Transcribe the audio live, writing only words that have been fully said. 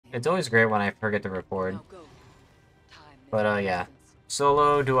It's always great when I forget to record. Now go. Time is But, of the yeah. essence.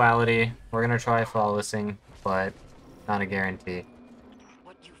 Solo Duality. We're gonna try flawlessing, but not a guarantee.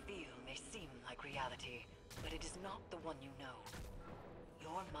 What you feel may seem like reality, but it is not the one you know.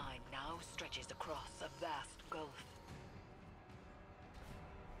 Your mind now stretches across a vast gulf.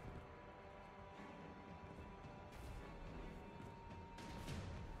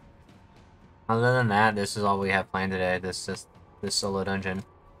 Other than that, this is all we have planned today. This solo dungeon.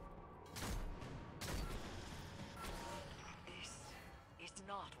 This is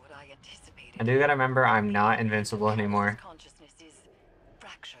not what I I anticipated. do gotta remember I'm not The invincible anymore. consciousness is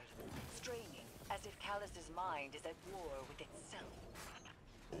fractured, straining, as if Callus's mind is at war with itself.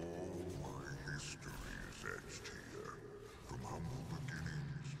 All my history is etched here, from humble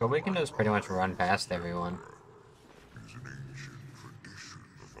beginnings. But we can just pretty much run past everyone. Is an ancient tradition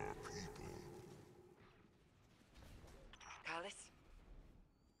of our people. Callus?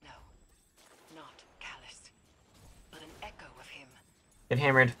 No, not Callus, but an echo of him. Get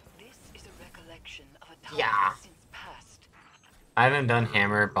hammered. This is a recollection of a time Yeah. since past. I haven't done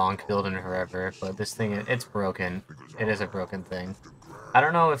hammer bonk build in forever, but this thing, it's broken. It is a broken thing. I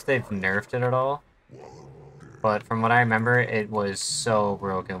don't know if they've nerfed it at all, but from what I remember, it was so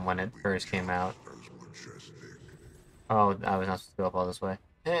broken when it first came out. Oh, I was not supposed to go up all this way.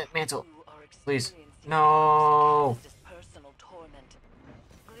 Mantle, You are please. experiencing No! Callus's personal torment.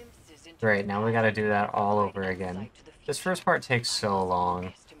 Glimpses into Great, the now we gotta do that past all provide over again. insight to the This future. first part takes so long.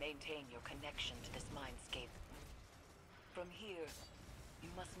 Focus to maintain your connection to this mindscape. From here, you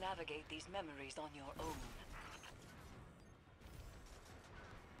must navigate these memories on your own.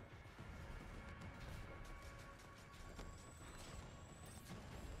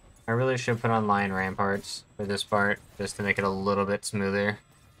 I really should put on lion ramparts for this part, just to make it a little bit smoother.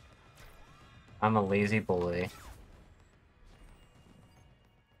 I'm a lazy boy.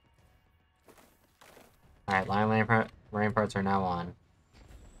 Alright, ramparts are now on.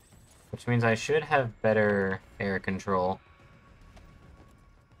 Which means I should have better air control.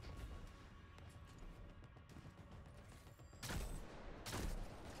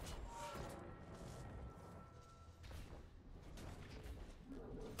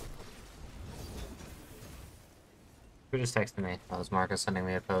 Who just texted me? That was Marcus sending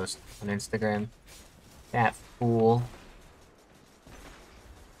me a post on Instagram. That fool.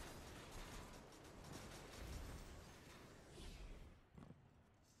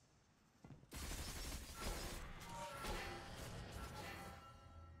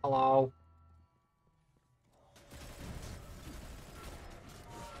 Hello.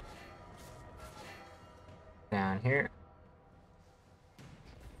 Down here.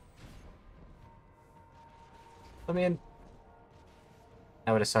 Let me in.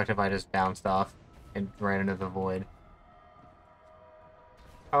 That would have sucked if I just bounced off and ran into the void.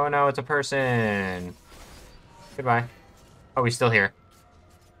 Oh no, it's a person. Goodbye. Oh, he's still here.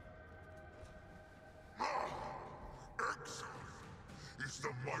 Exile is the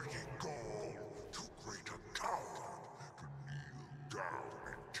mighty goal. Too great a coward to kneel down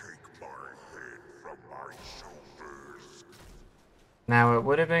and take my head from my shoulders. Now, it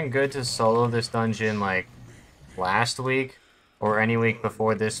would have been good to solo this dungeon, like, last week, or any week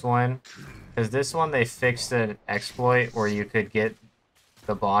before this one. Because this one, they fixed an exploit where you could get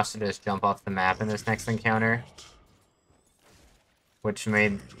the boss to just jump off the map in this next encounter. Which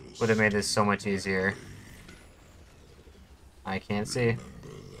would have made this so much easier. I can't see.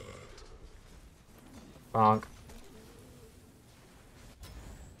 Bonk.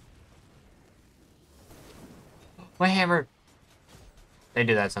 My hammer! They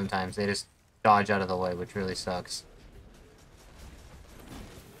do that sometimes. They just dodge out of the way, which really sucks.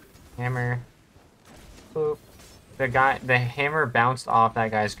 Hammer. Boop. The hammer bounced off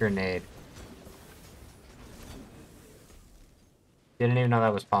that guy's grenade. Didn't even know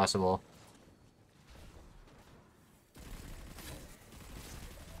that was possible.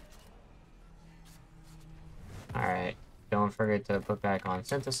 Alright. Don't forget to put back on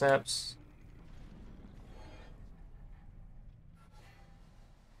Syntheseps.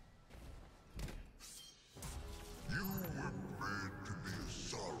 You were bred to be a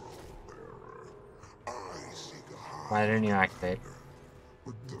sorrow bearer. I seek a high Why didn't you activate?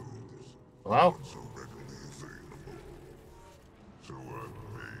 but those Hello? so readily available. So I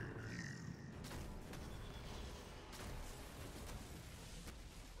made you.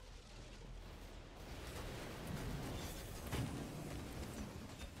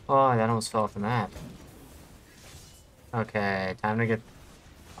 Oh, that almost fell off the map. Okay, time to get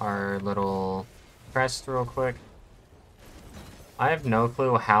our little crest real quick. I have no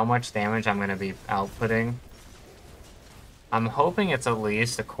clue how much damage I'm going to be outputting. I'm hoping it's at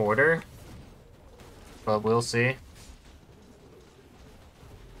least a quarter, but we'll see.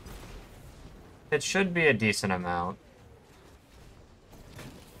 It should be a decent amount.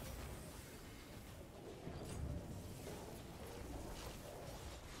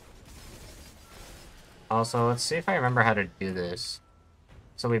 Also, let's see if I remember how to do this.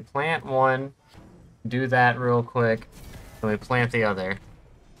 So we plant one, do that real quick, and we plant the other.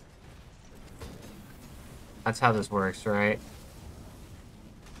 That's how this works, right?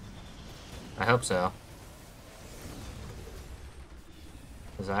 I hope so.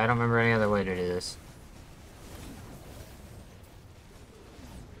 Because I don't remember any other way to do this.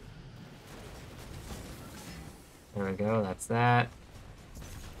 There we go, that's that.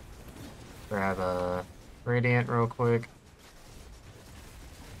 Grab a Radiant real quick.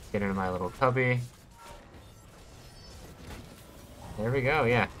 Get into my little cubby. There we go,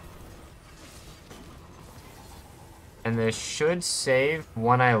 yeah. And this should save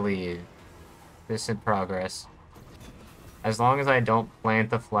when I leave. This in progress. As long as I don't plant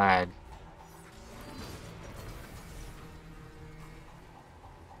the flag.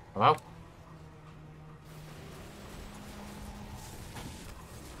 Hello?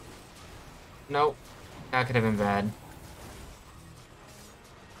 Nope. That could have been bad.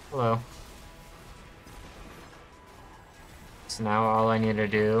 Hello. So now all I need to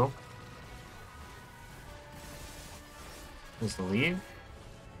do is leave,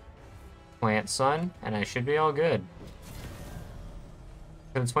 plant sun, and I should be all good.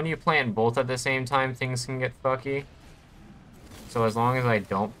 Because when you plant both at the same time, things can get fucky. So as long as I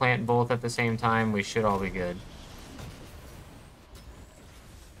don't plant both at the same time, we should all be good.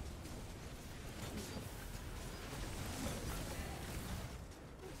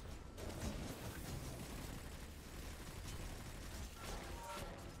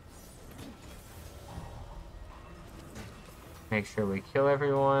 Make sure we kill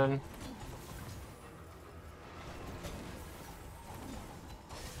everyone.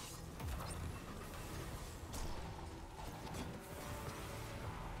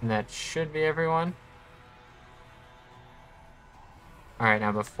 And that should be everyone. Alright,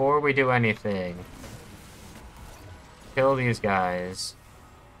 now before we do anything, kill these guys.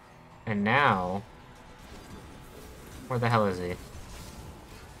 And now, where the hell is he?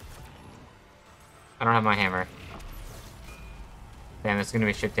 I don't have my hammer. Damn, it's gonna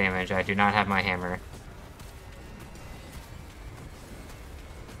be shit damage. I do not have my hammer.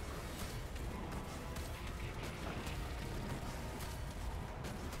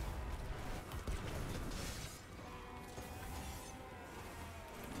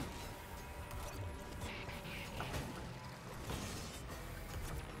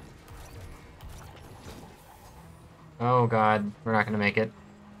 Oh god, we're not gonna make it.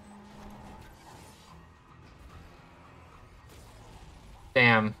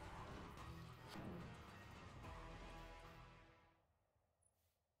 Damn. I'm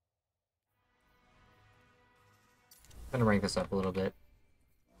gonna rank this up a little bit.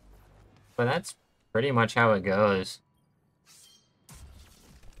 But that's pretty much how it goes.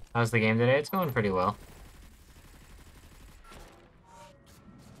 How's the game today? It's going pretty well.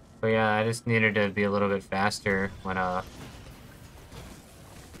 But yeah, I just needed to be a little bit faster when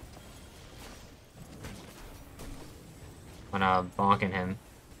bonking him.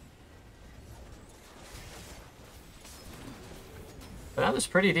 But that was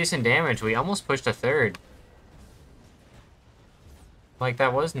pretty decent damage. We almost pushed a third. Like,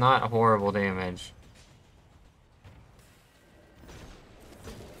 that was not horrible damage.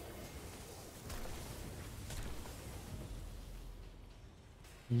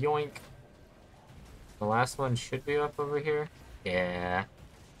 Yoink. The last one should be up over here. Yeah.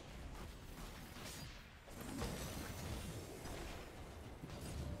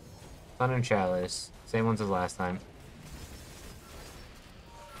 Sun and Chalice. Same ones as last time.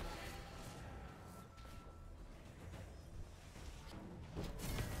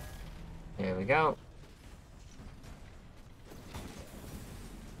 There we go.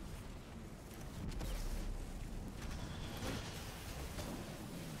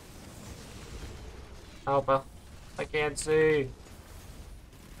 Help! I can't see.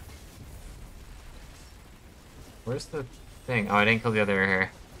 Where's the thing? Oh, I didn't kill the other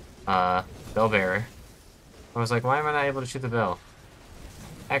here. Bell bearer. I was like, why am I not able to shoot the bell?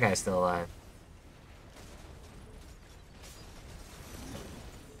 That guy's still alive.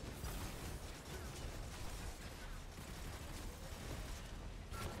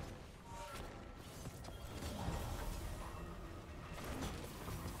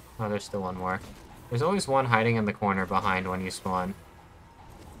 Oh, there's still one more. There's always one hiding in the corner behind when you spawn.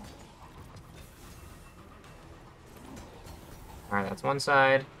 That's one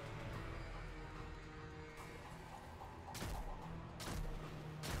side.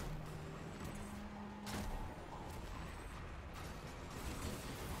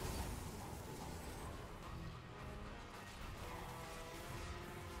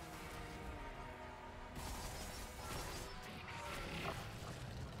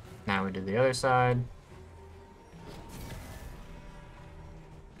 Now we do the other side.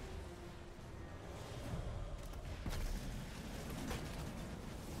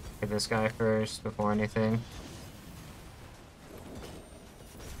 Get this guy first before anything.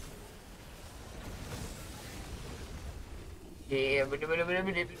 Yeah, you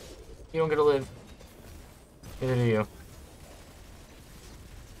don't get to live. Neither do you.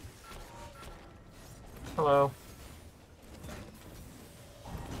 Hello.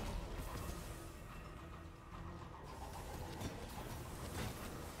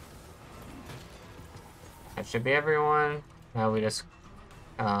 That should be everyone. Now we just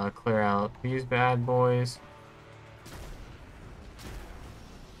clear out these bad boys.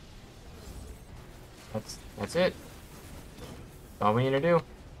 That's it. That's all we need to do.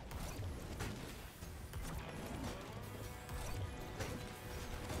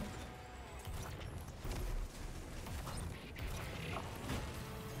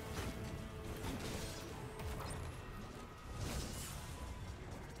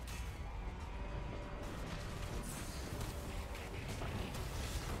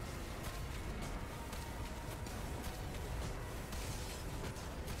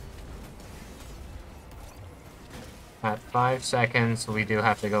 At 5 seconds, we do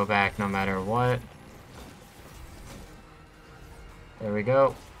have to go back no matter what. There we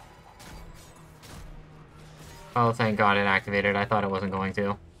go. Oh, thank God it activated. I thought it wasn't going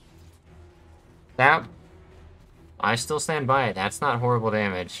to. That... I still stand by it. That's not horrible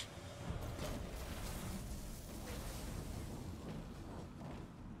damage.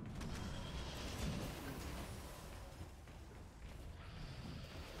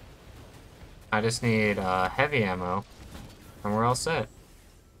 I just need heavy ammo, and we're all set.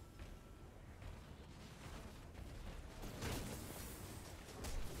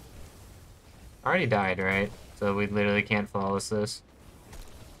 I already died, right? So we literally can't flawless this?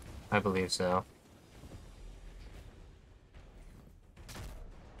 I believe so.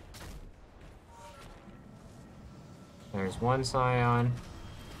 There's one Scion.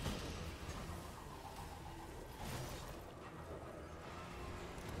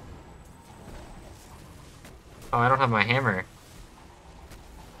 Oh, I don't have my hammer.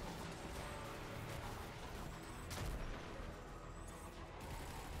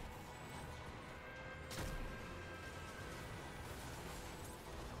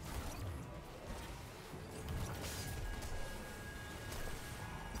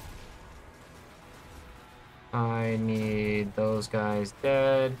 I need those guys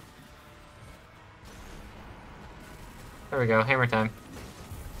dead. There we go, hammer time.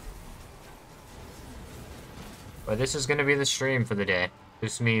 But this is gonna be the stream for the day.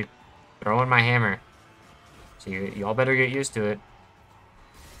 Just me throwing my hammer. So y'all better get used to it.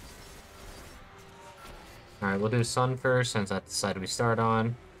 Alright, we'll do sun first, since that's the side we start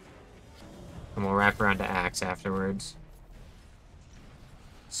on. And we'll wrap around to axe afterwards.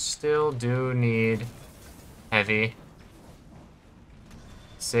 Still do need heavy.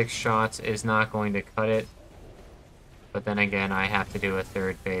 6 shots is not going to cut it. But then again, I have to do a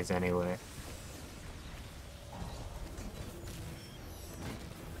 3rd phase anyway.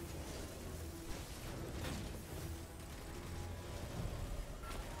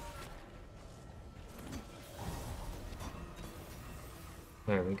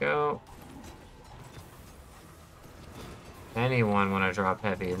 There we go. Anyone want to drop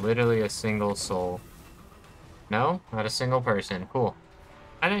heavy? Literally a single soul. No? Not a single person. Cool.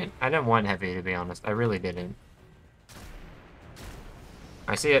 I didn't want heavy, to be honest. I really didn't.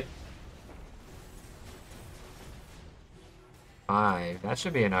 I see it. 5. That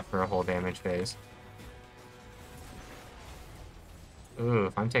should be enough for a whole damage phase.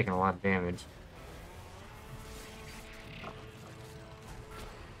 Ooh, I'm taking a lot of damage.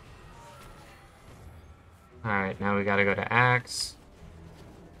 Alright, now we gotta go to axe.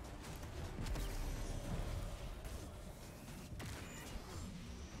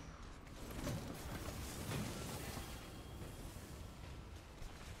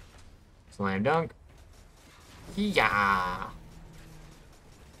 Slam dunk. Yeah.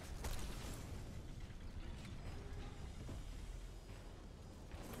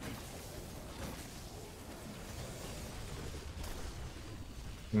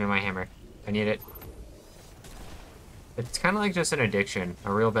 Give me my hammer. I need it. It's kind of like just an addiction.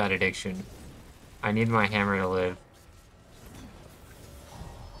 A real bad addiction. I need my hammer to live.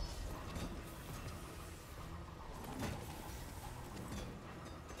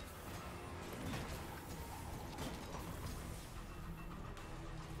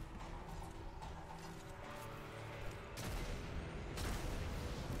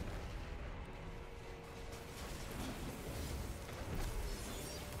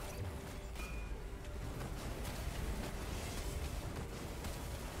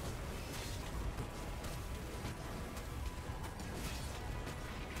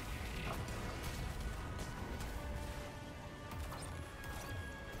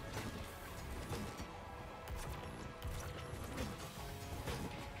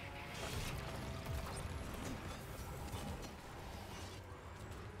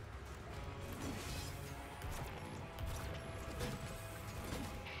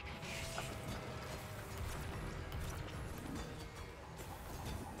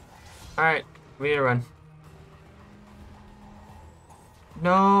 Alright, we need to run.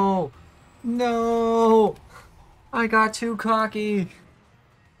 No! No! I got too cocky!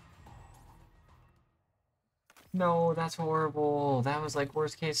 No, that's horrible. That was like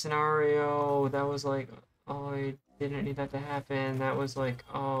worst case scenario. That was like, oh, I didn't need that to happen. That was like,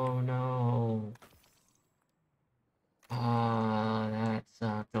 oh no. Ah, that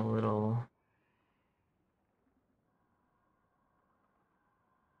sucked a little.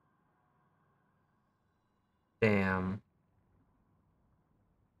 Damn.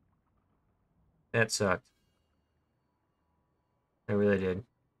 That sucked. I really did.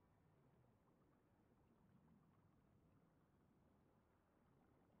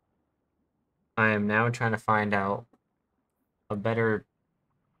 I am now trying to find out a better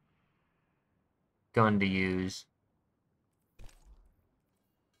gun to use.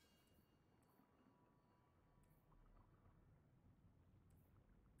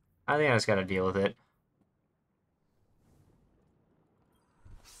 I think I just gotta deal with it.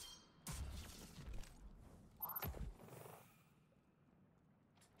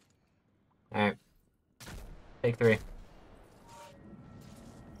 Alright. Take 3.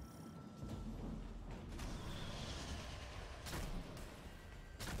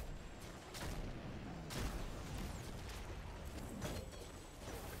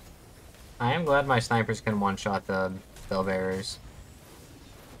 I am glad my snipers can one-shot the bell bearers.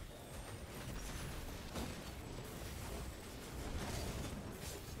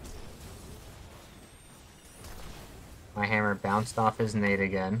 My hammer bounced off his nade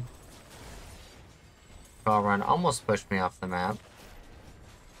again. Call run almost pushed me off the map.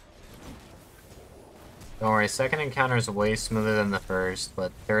 Don't worry, second encounter is way smoother than the first,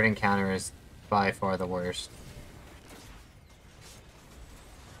 but third encounter is by far the worst.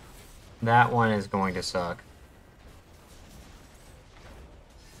 That one is going to suck.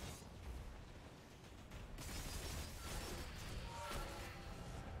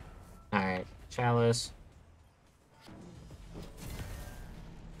 Alright, Chalice.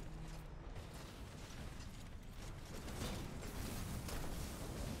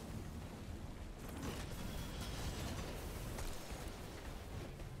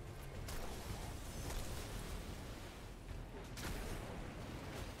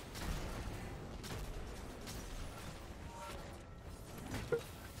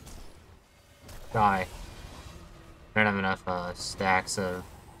 Die. I don't have enough stacks of...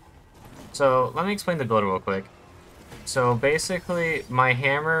 So, let me explain the build real quick. So, basically, my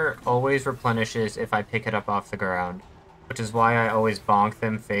hammer always replenishes if I pick it up off the ground. Which is why I always bonk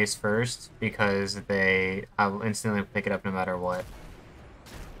them face first, because I'll instantly pick it up no matter what.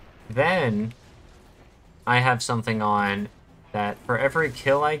 Then, I have something on that for every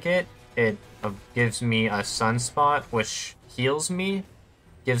kill I get, it gives me a sunspot, which heals me,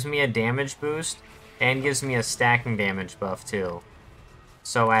 gives me a damage boost, and gives me a stacking damage buff too.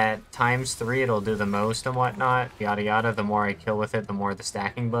 So at ×3 it'll do the most and whatnot, yada yada. The more I kill with it, the more the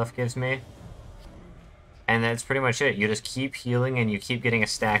stacking buff gives me. And that's pretty much it. You just keep healing and you keep getting a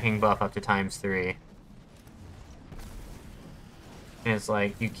stacking buff up to ×3. And it's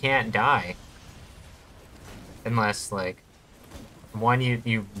like, you can't die. Unless, like, 1,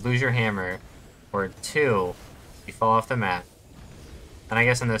 you lose your hammer, or 2, you fall off the map. And I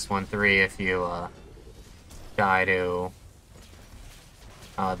guess in this one, 3, if you die to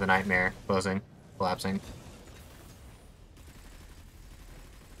the nightmare collapsing.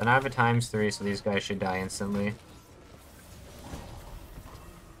 Then I have a ×3, so these guys should die instantly.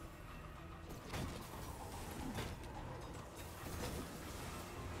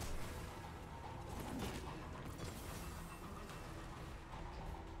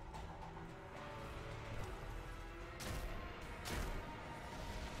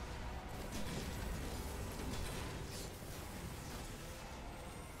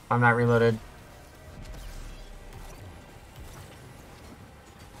 I'm not reloaded.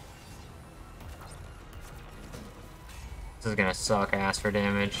 This is gonna suck ass for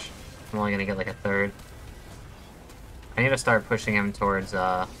damage. I'm only gonna get like a third. I need to start pushing him towards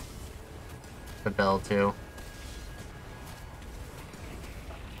the bell too.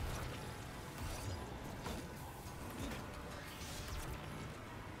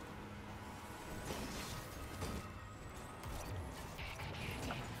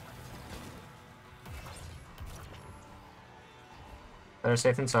 Better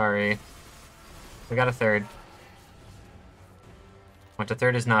safe than sorry. We got a third. Went to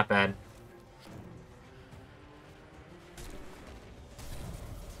third is not bad.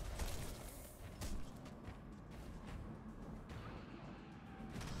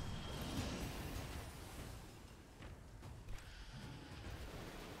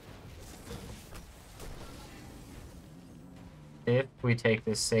 if we take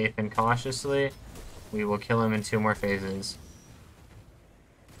this safe and cautiously, we will kill him in 2 more phases.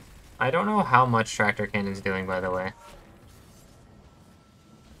 I don't know how much Tractor Cannon's doing, by the way.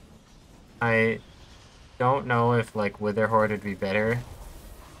 I don't know if, like, Wither Horde would be better,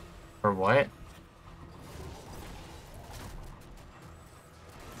 or what.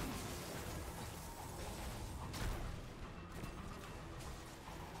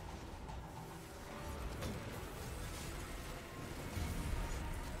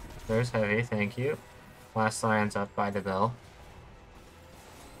 There's Heavy, thank you. Last Scion's up by the bell.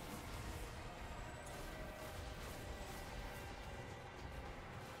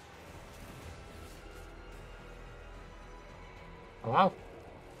 Hello?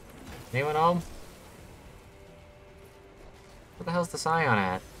 Anyone home? Where the hell's the Scion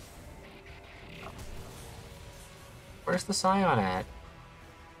at? Where's the Scion at?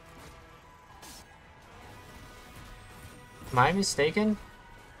 Am I mistaken?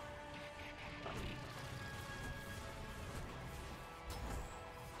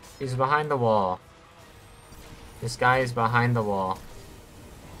 He's behind the wall. This guy is behind the wall.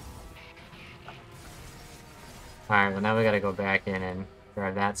 Alright, well now we gotta go back in and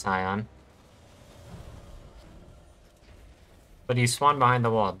grab that Scion. But he spawned behind the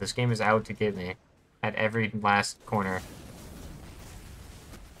wall. This game is out to get me. At every last corner.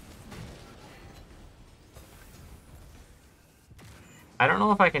 I don't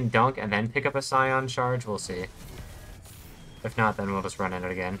know if I can dunk and then pick up a Scion charge. We'll see. If not, then we'll just run in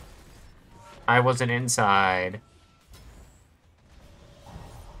it again. I wasn't inside.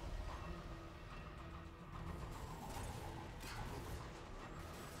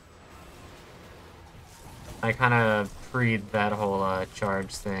 I kind of preed that whole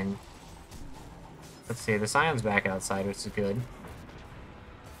charge thing. Let's see, the Scion's back outside, which is good.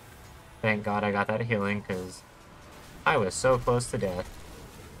 Thank God I got that healing, because I was so close to death.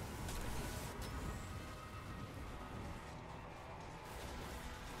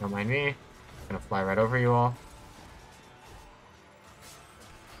 Don't mind me. Gonna fly right over you all.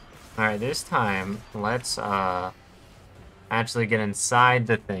 Alright, this time, let's actually get inside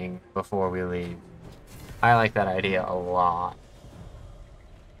the thing before we leave. I like that idea a lot.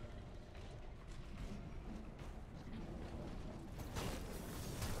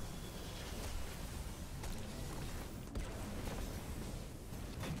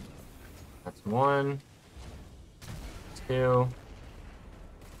 That's 1, 2.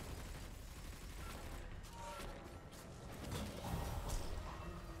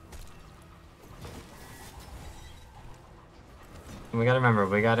 And we gotta remember,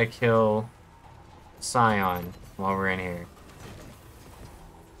 we gotta kill Scion while we're in here.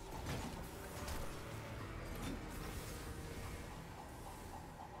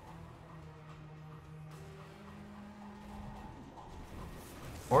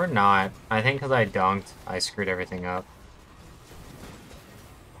 Or not. I think because I dunked, I screwed everything up.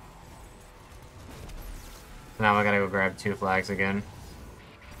 Now I gotta go grab 2 flags again.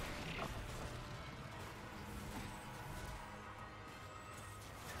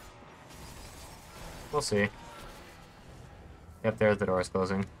 We'll see. Yep, there's the doors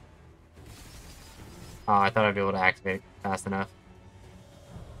closing. Oh, I thought I'd be able to activate fast enough.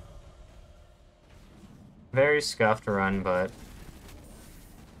 Very scuffed run, but...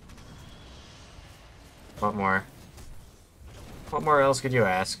 what more? What more else could you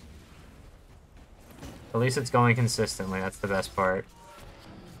ask? At least it's going consistently, that's the best part.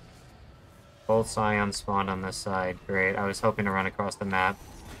 Both Scions spawned on this side. Great, I was hoping to run across the map.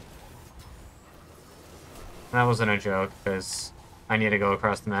 That wasn't a joke, because I need to go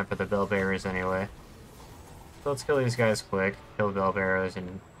across the map for the bell bearers anyway. So let's kill these guys quick, kill the bell bearers,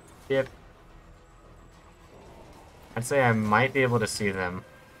 and yep. I'd say I might be able to see them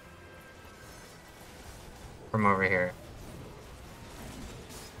from over here.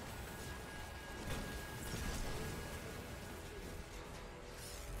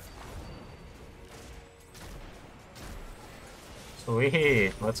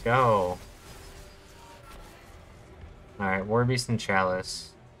 Sweet, let's go. Alright, Warbeast and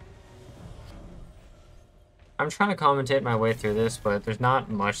Chalice. I'm trying to commentate my way through this, but there's not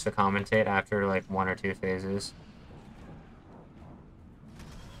much to commentate after like 1 or 2 phases.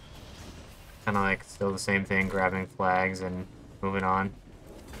 Kinda like still the same thing, grabbing flags and moving on.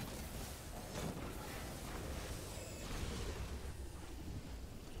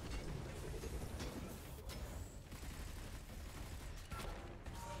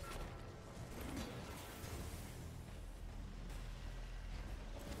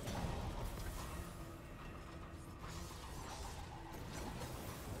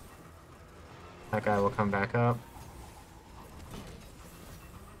 That guy will come back up.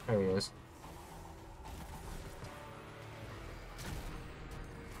 There he is.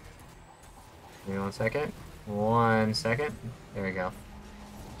 Give me 1 second. 1 second. There we go.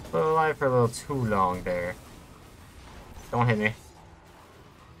 A little alive for a little too long there. Don't hit me.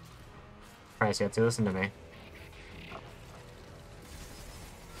 Christ, you have to listen to me.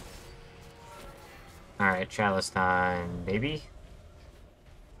 Alright, chalice time, baby.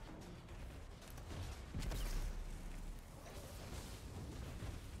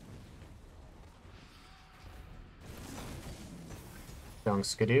 Dunk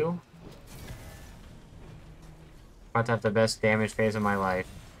skidoo. About to have the best damage phase of my life.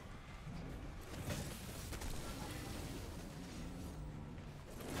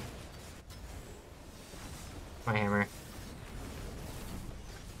 My hammer.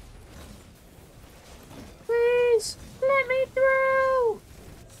 Please, let me through!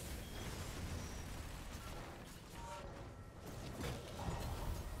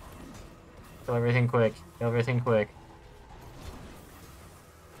 Kill everything quick. Kill everything quick.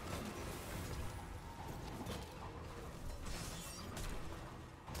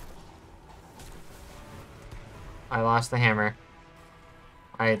 I lost the hammer.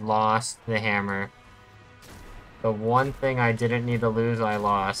 I lost the hammer. The one thing I didn't need to lose, I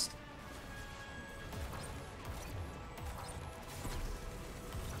lost.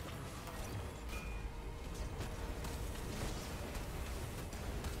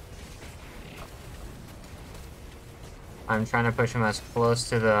 I'm trying to push him as close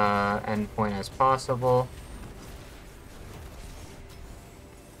to the end point as possible.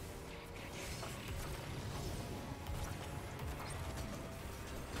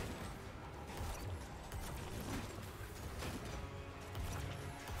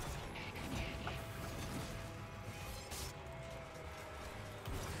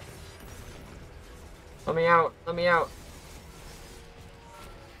 Let me out! Let me out!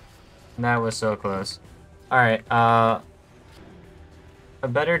 That was so close. Alright, a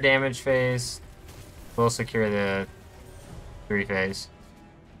better damage phase will secure the 3 phase.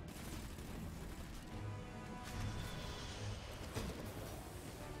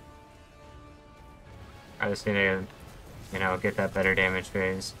 I just need to, you know, get that better damage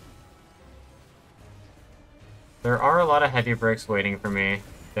phase. There are a lot of heavy bricks waiting for me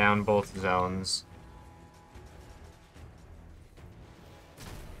down both zones.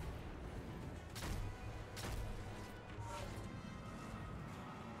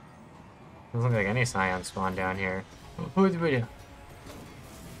 Doesn't look like any scions spawn down here.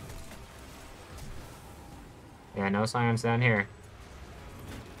 Yeah, no scions down here.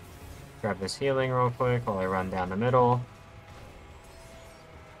 Grab this healing real quick while I run down the middle.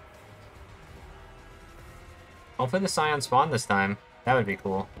 Hopefully the scions spawn this time. That would be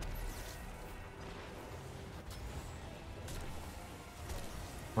cool.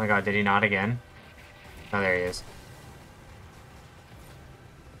 Oh my god, did he not again? Oh, there he is.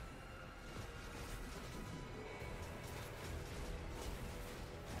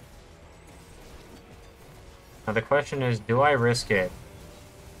 Now the question is, do I risk it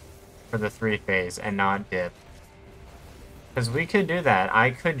for the 3 phase and not dip? Because we could do that. I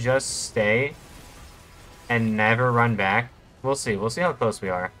could just stay and never run back. We'll see. We'll see how close we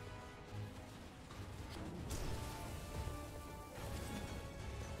are.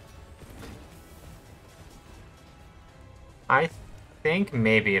 I think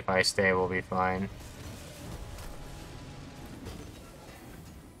maybe if I stay, we'll be fine.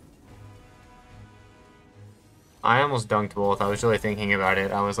 I almost dunked both. I was really thinking about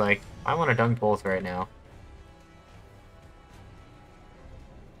it. I was like, I want to dunk both right now.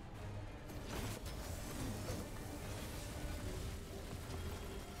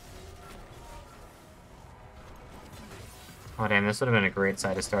 Oh damn, this would have been a great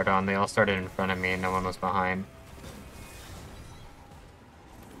side to start on. They all started in front of me and no one was behind.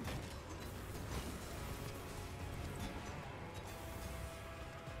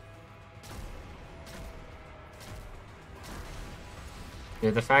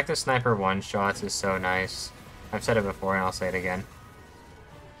 Dude, the fact that Sniper one-shots is so nice. I've said it before and I'll say it again.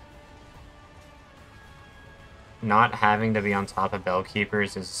 Not having to be on top of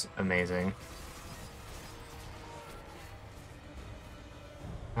Bellkeepers is amazing.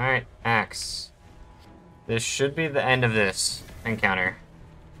 Alright, Axe. This should be the end of this encounter.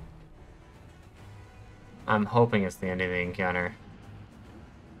 I'm hoping it's the end of the encounter.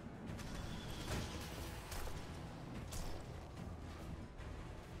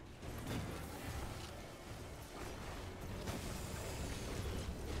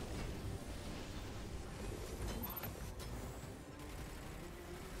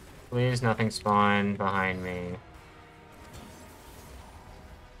 Please, nothing spawn behind me.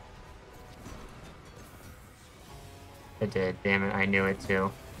 It did. Damn it, I knew it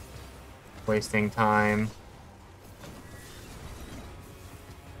too. Wasting time.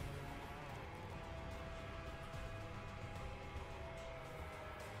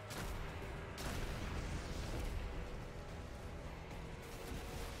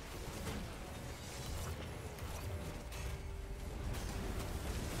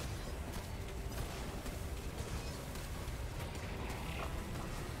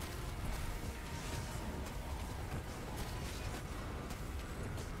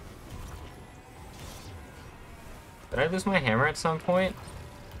 Did I lose my hammer at some point?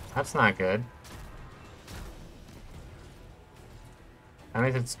 That's not good. That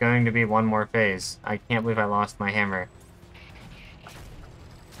means it's going to be one more phase. I can't believe I lost my hammer.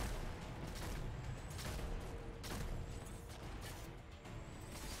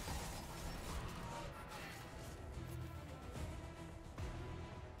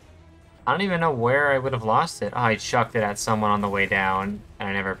 I don't even know where I would have lost it. Oh, I chucked it at someone on the way down, and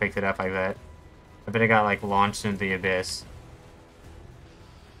I never picked it up, I bet. I bet it got, like, launched into the abyss.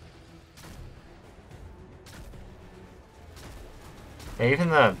 Yeah,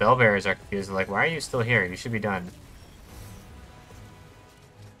 even the bellbearers are confused. They're like, why are you still here? You should be done.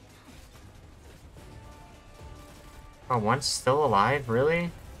 Oh, one's still alive?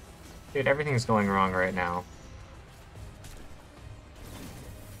 Really? Dude, everything's going wrong right now.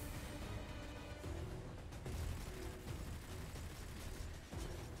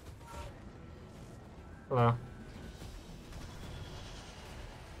 Hello.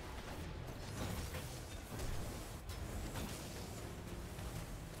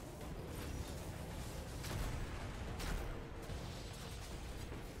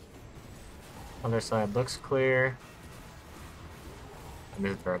 Other side looks clear. I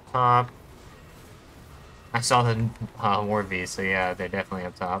moved up top. I saw the War V, so yeah, they're definitely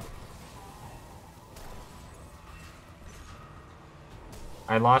up top.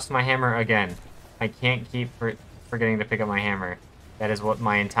 I lost my hammer again. I can't keep forgetting to pick up my hammer. That is what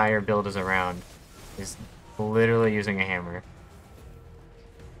my entire build is around. Is literally using a hammer.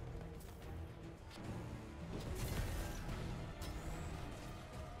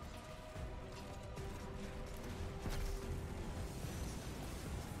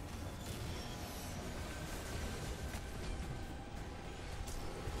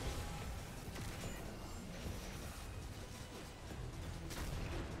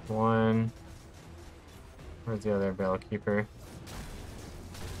 One. Where's the other bell keeper?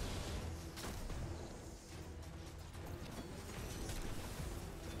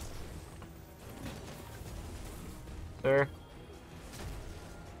 Sir?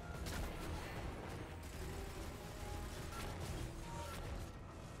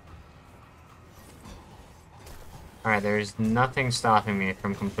 Alright, there's nothing stopping me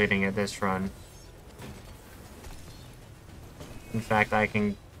from completing it this run. In fact, I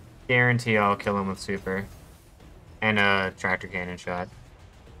can guarantee I'll kill him with super. And a tractor cannon shot.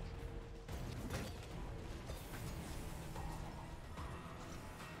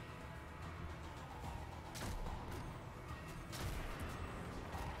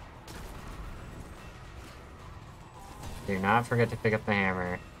 Do not forget to pick up the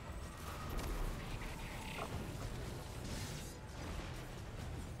hammer.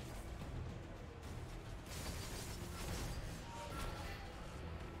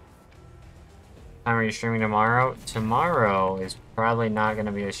 Time are you streaming tomorrow? Tomorrow is probably not going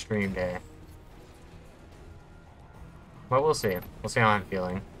to be a stream day. But we'll see. We'll see how I'm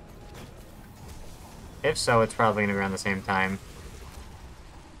feeling. If so, it's probably going to be around the same time.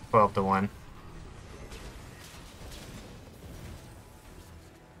 12 to 1.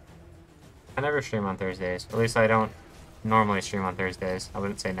 I never stream on Thursdays. At least I don't normally stream on Thursdays. I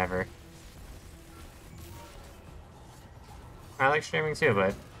wouldn't say never. I like streaming too,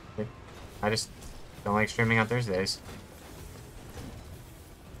 but I just don't like streaming on Thursdays.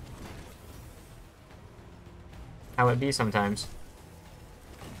 How it be sometimes.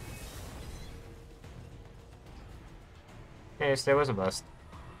 Yeah, yes, there was a bust.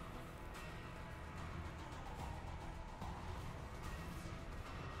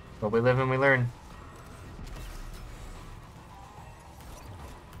 But we live and we learn.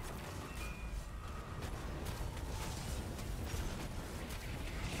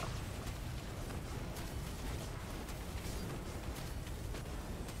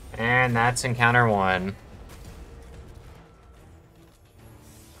 And that's encounter 1.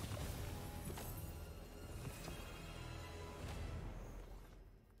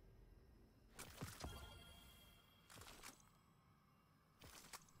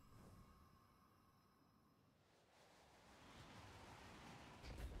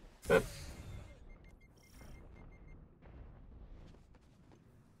 Good.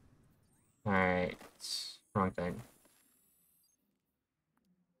 wrong thing.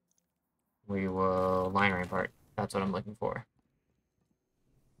 We will line rampart. That's what I'm looking for.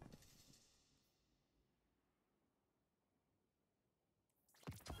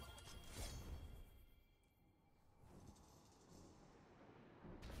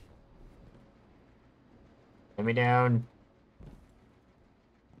 Get me down.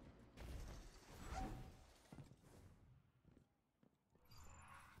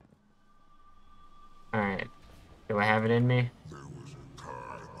 Alright. Do I have it in me? There was a time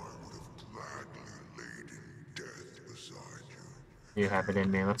I would have gladly laid in death beside you. You have it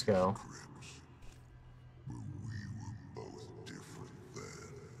in me. Let's go. Crypts. But we were both different then.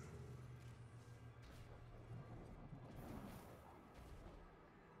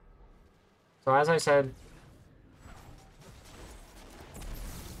 So as I said...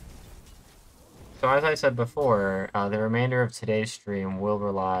 before, the remainder of today's stream will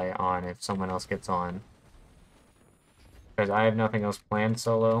rely on if someone else gets on. Because I have nothing else planned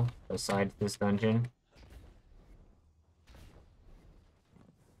solo besides this dungeon.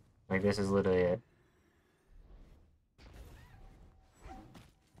 Like, this is literally it.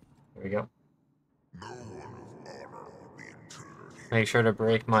 There we go. No one of honor will be interred. Make sure to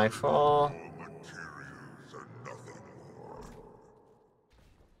break my fall. All materials are nothing more.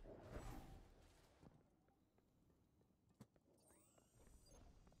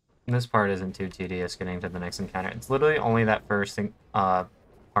 This part isn't too tedious getting to the next encounter. It's literally only that first thing,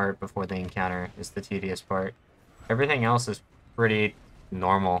 part before the encounter is the tedious part. Everything else is pretty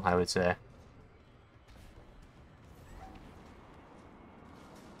normal, I would say.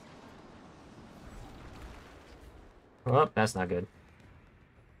 Oh, that's not good.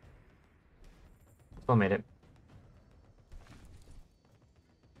 Still made it.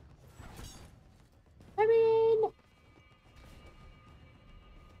 I mean...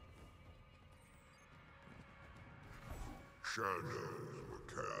 Shadows were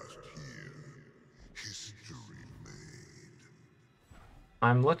cast here. History made.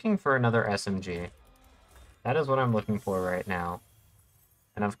 I'm looking for another SMG. That is what I'm looking for right now.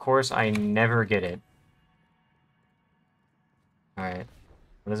 And of course, I never get it. Alright.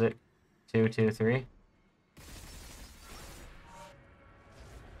 What is it? 2, 2, 3?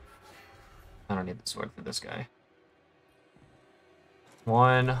 I don't need the sword for this guy.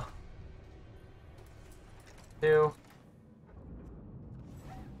 1, 2.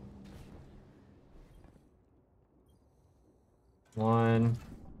 One,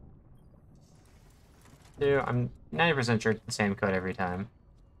 two. I'm 90% sure it's the same code every time.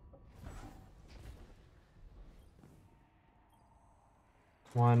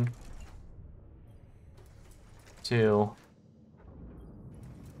 One, two,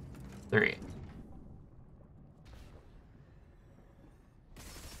 three.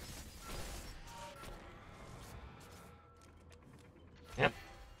 Yep.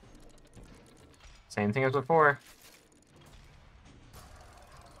 Same thing as before.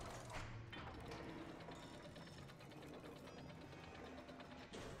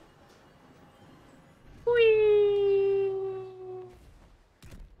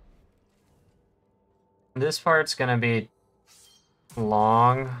 This part's gonna be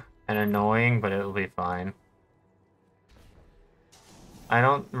long and annoying, but it'll be fine. I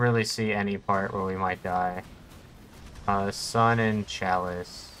don't really see any part where we might die. Sun and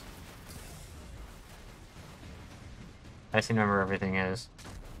Chalice. I just remember where everything is.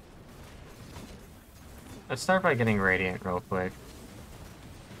 Let's start by getting Radiant real quick.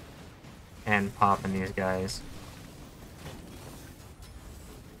 And popping these guys.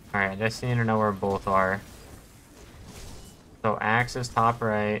 Alright, I just need to know where both are. So Axe is top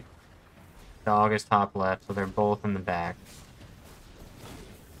right, Dog is top left, so they're both in the back.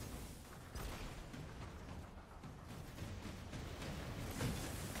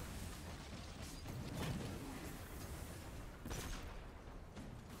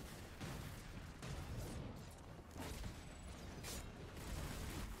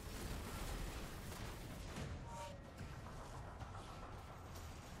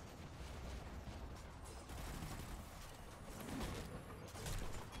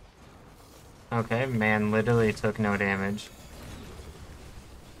 Okay, man literally took no damage.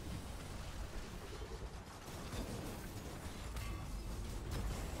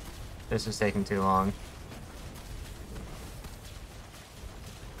 This is taking too long.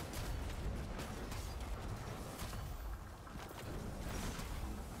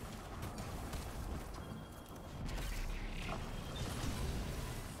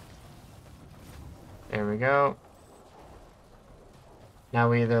 There we go. Now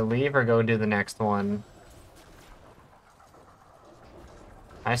we either leave or go do the next one.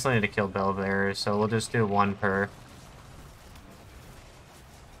 I still need to kill bell bearers, so we'll just do one per.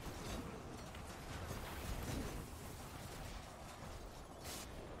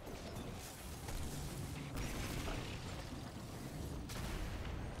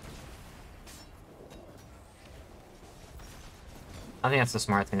 I think that's the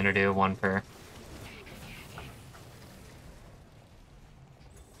smart thing to do, one per.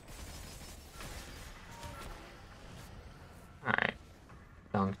 Alright.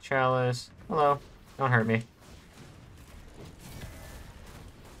 Dunk Chalice. Hello. Don't hurt me.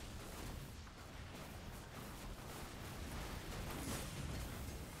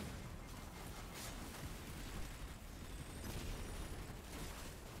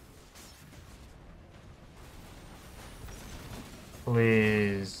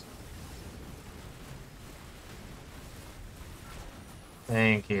 Please.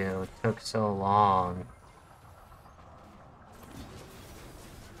 Thank you. It took so long.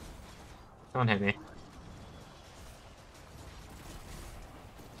 Don't hit me.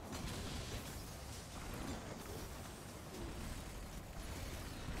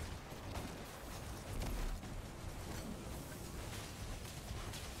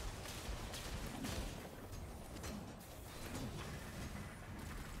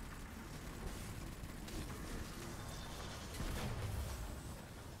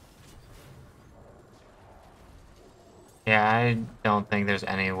 Yeah, I don't think there's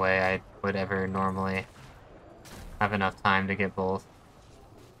any way I would ever normally have enough time to get both.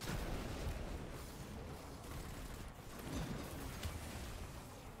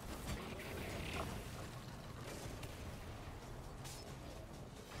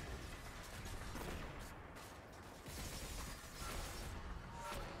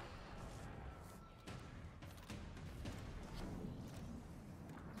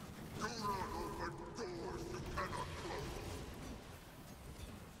 Do not open doors you cannot close.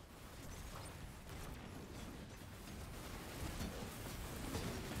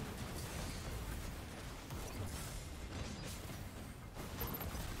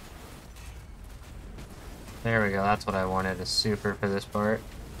 There we go, that's what I wanted, a super for this part.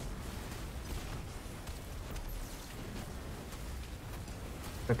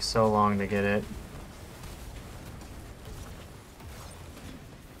 Took so long to get it.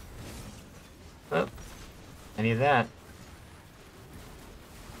 Oh, I need that.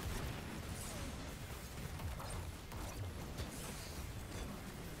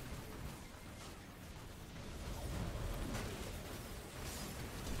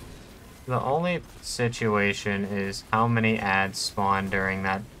 The only situation is how many ads spawn during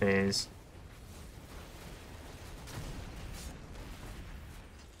that phase.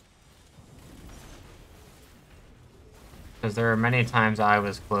 Because there are many times I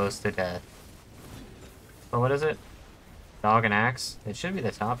was close to death. But what is it? Dog and axe? It should be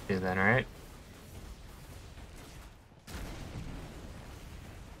the top two then, right?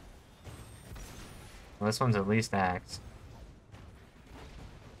 Well, this one's at least axe.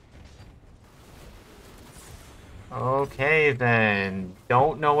 Okay, then.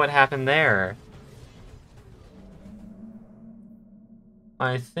 Don't know what happened there.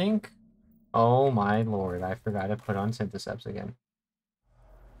 I think... Oh my lord, I forgot to put on Syntheseps again.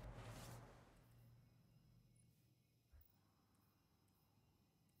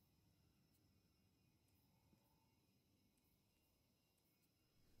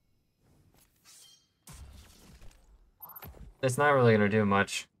 It's not really gonna do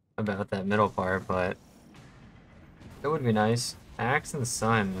much about that middle part, but... It would be nice. Axe and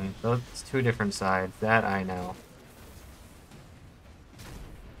Sun, those two different sides, that I know.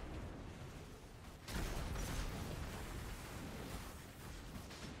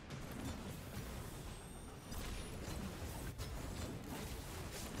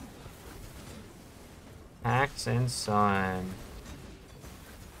 Axe and Sun.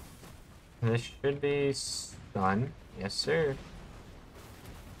 This should be Sun. Yes, sir.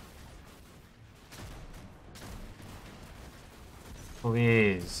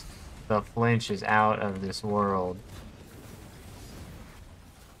 Please. The flinch is out of this world.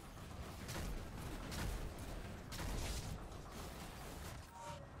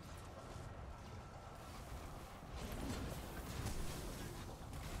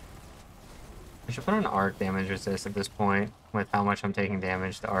 I should put on arc damage resist at this point, with how much I'm taking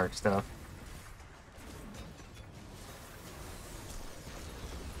damage to arc stuff.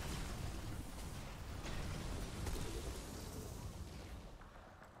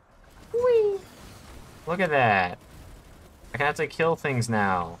 Whee! Look at that! I can actually kill things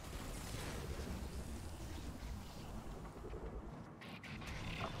now.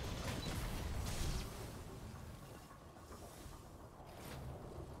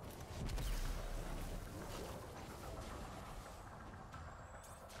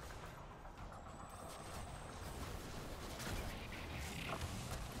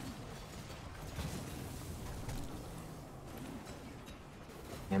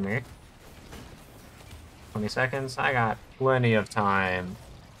 me. 20 seconds. I got plenty of time.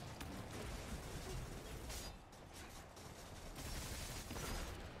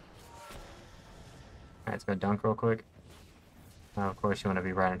 Alright, let's go dunk real quick. Of course, you want to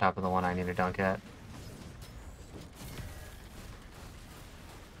be right on top of the one I need to dunk at.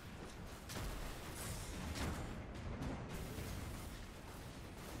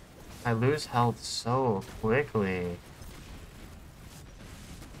 I lose health so quickly.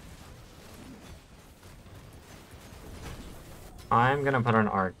 I'm gonna put on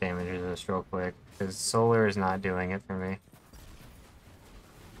arc damage resist real quick, because solar is not doing it for me.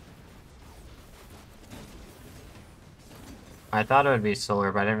 I thought it would be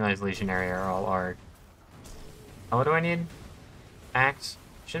solar, but I didn't realize legionary are all arc. Oh, what do I need? Axe?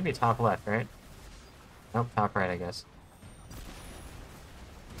 Should be top left, right? Nope, top right, I guess.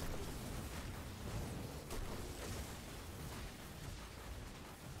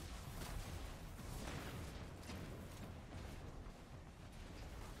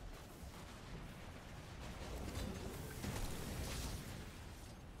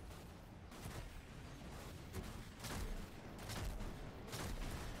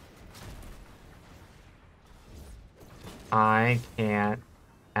 I can't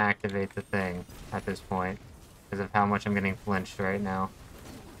activate the thing at this point because of how much I'm getting flinched right now.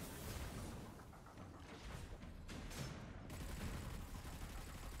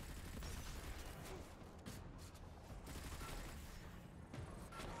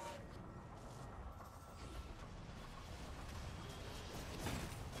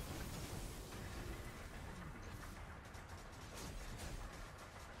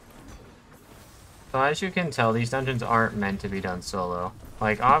 So as you can tell, these dungeons aren't meant to be done solo.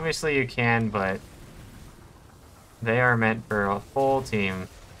 Like, obviously you can, but they are meant for a full team.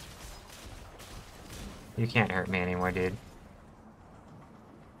 You can't hurt me anymore, dude.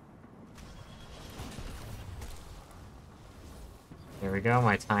 There we go,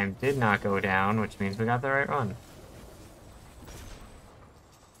 my time did not go down, which means we got the right run.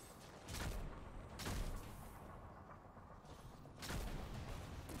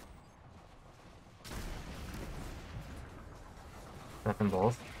 Nothing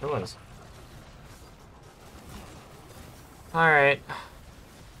both. It was. Alright.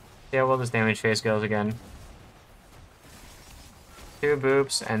 See how well this damage phase goes again. 2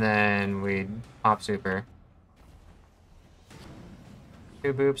 boops, and then we pop super.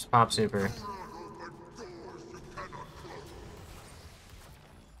 2 boops, pop super.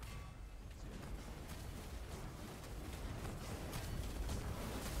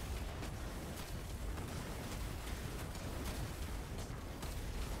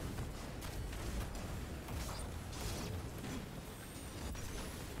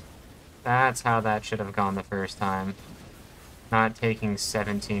 That's how that should have gone the first time. Not taking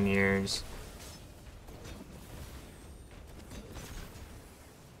 17 years.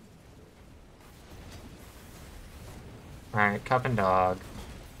 Alright, cup and dog.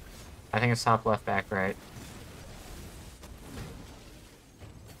 I think it's top left, back right.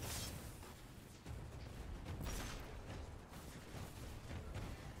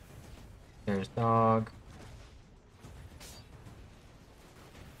 There's dog.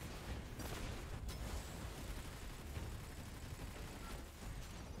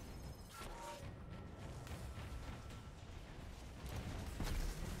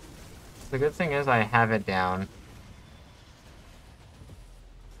 The good thing is I have it down.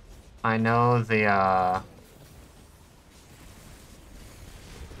 I know the, I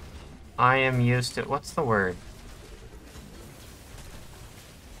am used to... What's the word?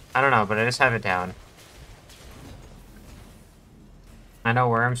 I don't know, but I just have it down. I know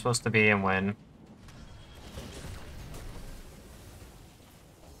where I'm supposed to be and when.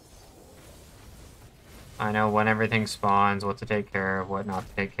 I know when everything spawns, what to take care of, what not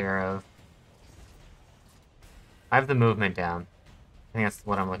to take care of. I have the movement down. I think that's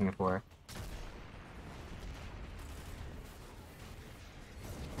what I'm looking for.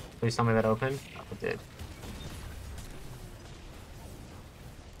 Please tell me that opened. Oh, it did.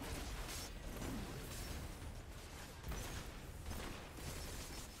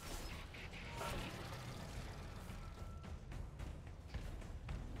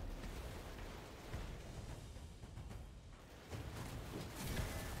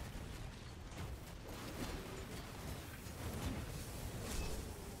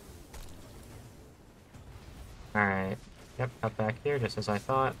 Alright. Yep, cut back here, just as I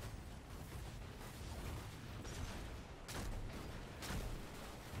thought.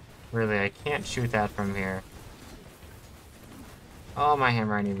 Really, I can't shoot that from here. Oh, my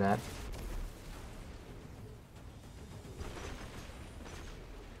hammer, I need that.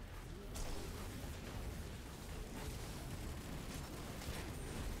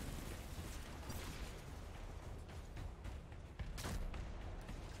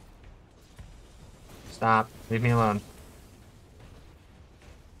 Stop. Leave me alone.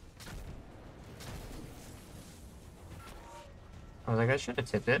 I was like, I should have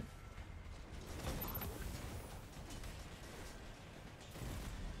tipped it.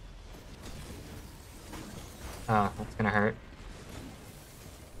 Oh, that's gonna hurt.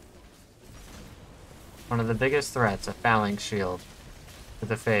 One of the biggest threats, a phalanx shield to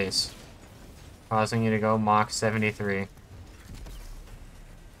the face, causing you to go Mach 73.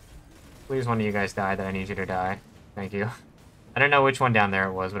 Please one of you guys die that I need you to die. Thank you. I don't know which one down there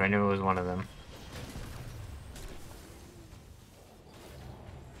it was, but I knew it was one of them.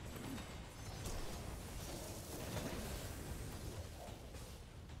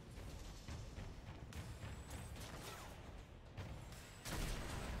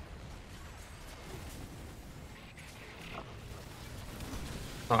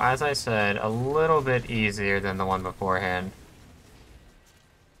 So as I said, a little bit easier than the one beforehand.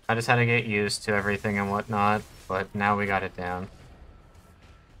 I just had to get used to everything and whatnot, but now we got it down.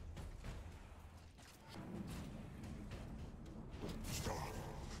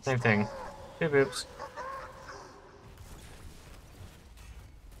 Same thing. Two boops.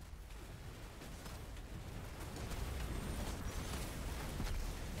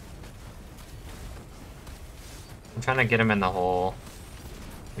 I'm trying to get him in the hole.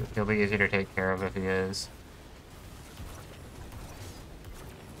 He'll be easy to take care of if he is.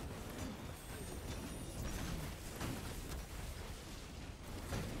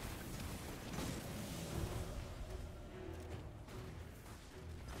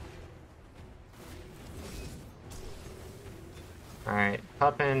 Alright,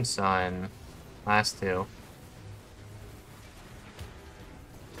 Pup and Son. Last two.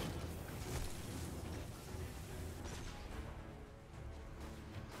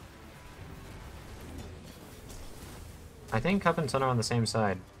 I think Cup and Son are on the same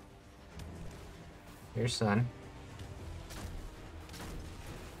side. Here's Son.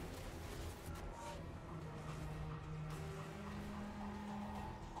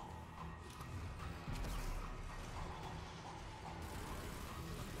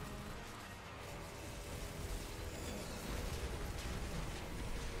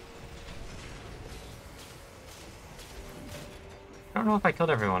 I don't know if I killed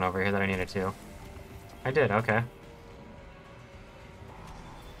everyone over here that I needed to. I did, okay.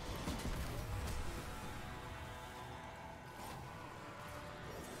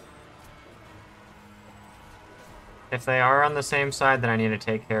 If they are on the same side, then I need to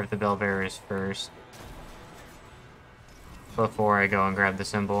take care of the bell bearers first. Before I go and grab the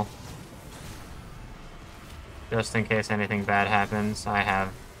symbol. Just in case anything bad happens, I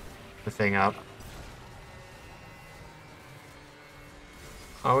have the thing up.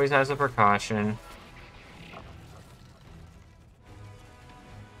 Always has a precaution.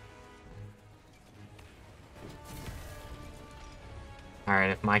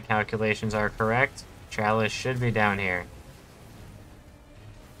 Alright, if my calculations are correct, Chalice should be down here.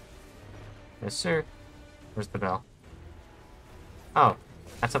 Yes, sir. Where's the bell? Oh,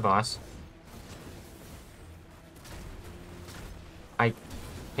 that's a boss. I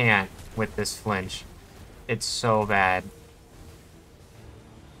can't with this flinch. It's so bad.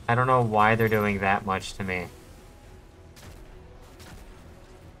 I don't know why they're doing that much to me.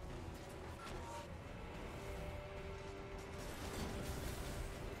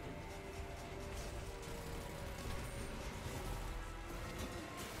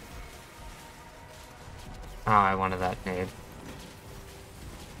 Oh, I wanted that nade.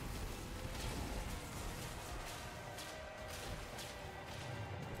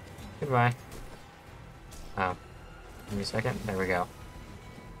 Goodbye. Oh. Give me a second. There we go.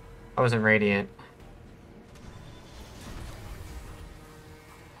 I wasn't radiant.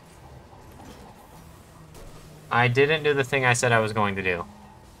 I didn't do the thing I said I was going to do.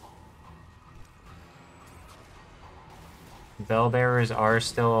 Bell bearers are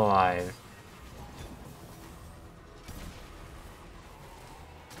still alive.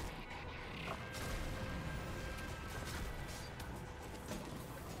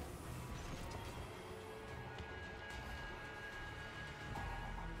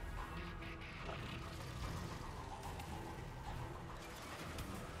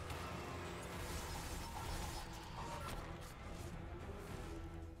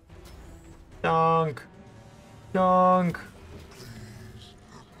 Donk! Donk!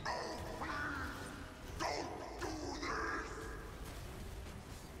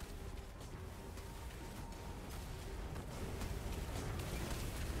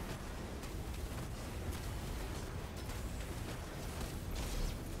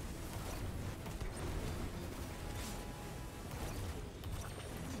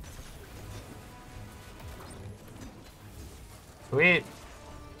 Sweet.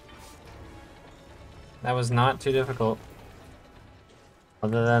 That was not too difficult.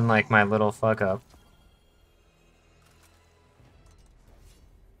 Other than, like, my little fuck up.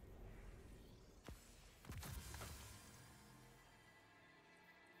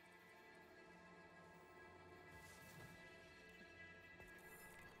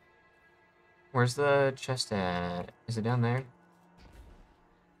 Where's the chest at? Is it down there?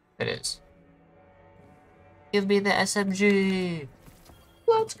 It is. Give me the SMG!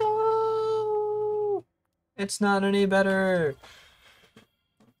 Let's go! It's not any better!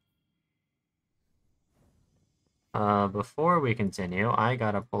 Before we continue, I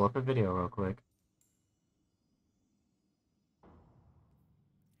gotta pull up a video real quick.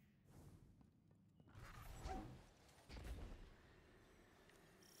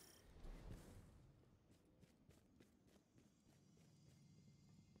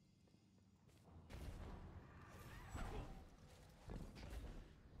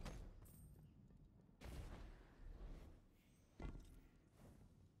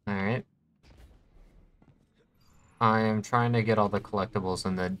 Alright. I am trying to get all the collectibles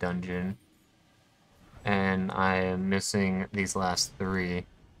in the dungeon. And I am missing these last 3,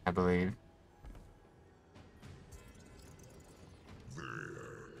 I believe.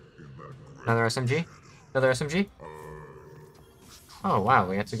 Another SMG? Another SMG? Oh wow,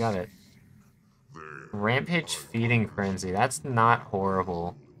 we actually got it. Rampage Feeding Frenzy. That's not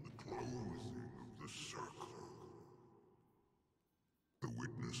horrible. The circle. The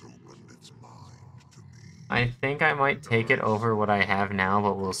witness opened its mind to me. I think I might take it over what I have now,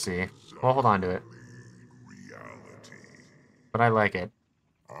 but we'll see. We'll hold on to it. Reality. But I like it.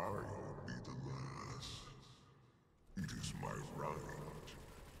 I will be the last. It is my right.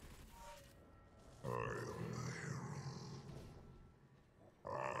 I am the herald. I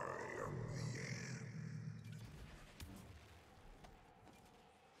am the end.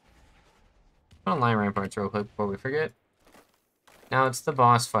 Online ramparts real quick before we forget. Now it's the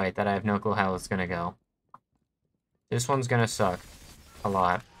boss fight that I have no clue how it's gonna go. This one's gonna suck. A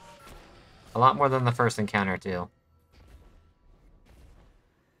lot. A lot more than the first encounter, too.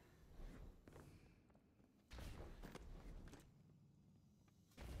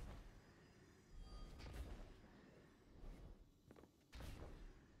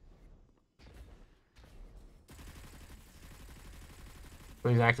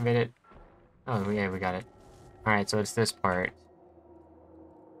 Please activate it. Oh, yeah, we got it. Alright, so it's this part.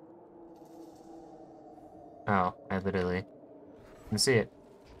 Oh, I literally can see it.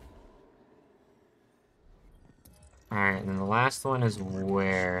 Alright, and then the last one is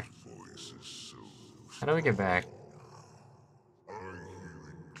where... Voice is so How do we get back? I hear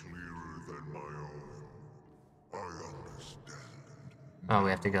it clearer than my own. I understand. Oh,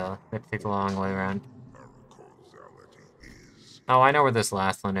 we have to go. We have to take the long way around. Causality is Oh, I know where this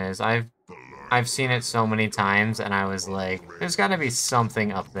last one is. the I've seen it so many times, and I was like, there's gotta be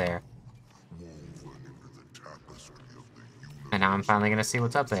something up there. woven into the tapestry of the universe. And now I'm finally gonna see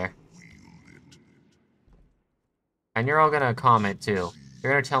what's up there. And you're all gonna comment, too.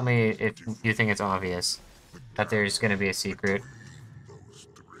 You're gonna tell me if you think it's obvious that there's gonna be a secret. Those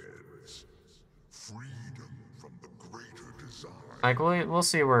threads. Freedom from the greater design. Like, we'll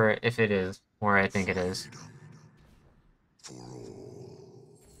see where, if it is, where I think it is. For all.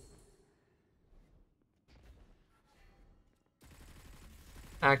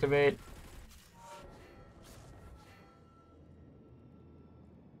 Activate.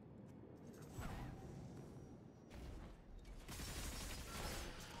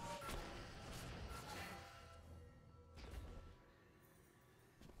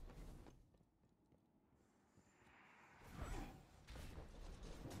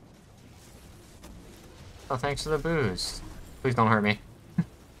 Oh, thanks for the boost. Please don't hurt me.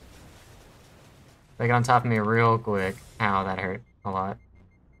 They got on top of me real quick. Ow, that hurt a lot.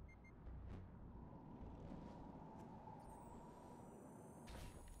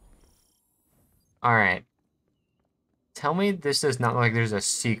 Alright. Tell me this does not look like there's a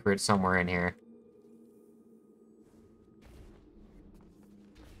secret somewhere in here.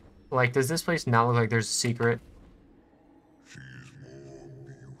 Like, does this place not look like there's a secret? She is more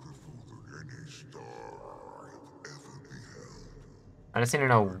beautiful than any star I have ever beheld. I just need to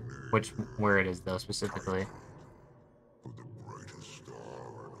know where it is, though, specifically. For the brightest star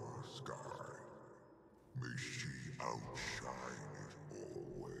in our sky. May she outshine it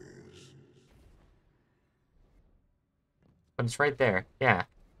always. But it's right there, yeah.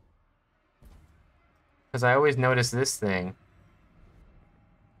 Because I always notice this thing.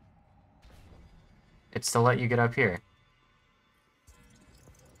 It's to let you get up here.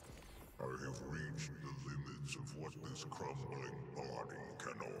 I have reached the limits of what this crumbling body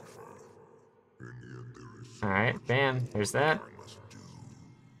can offer. And yet there is so Alright, much bam, more there's that that. I must do.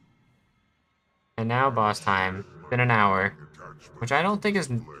 And now boss time. Been an hour. Which I don't think is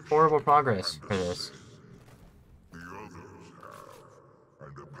horrible progress for this. The others have,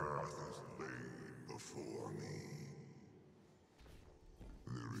 and a path is laid before me.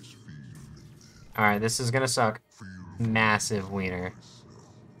 There is fear in this. Alright, this is gonna suck. Fear Massive wiener.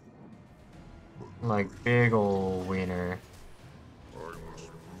 Like, big ol' wiener. I must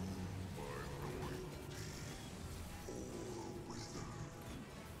prove my loyalty or wither.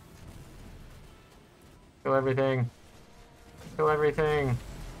 Kill everything. Kill everything.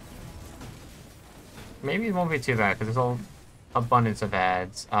 Maybe it won't be too bad, because there's a abundance of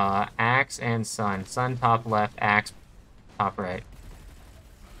ads. Axe and sun. Sun top left, axe top right.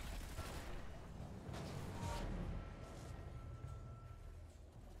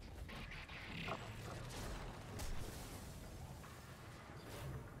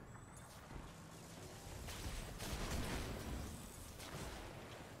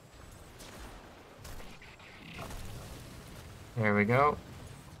 There we go.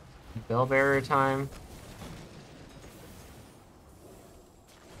 Bell bearer time.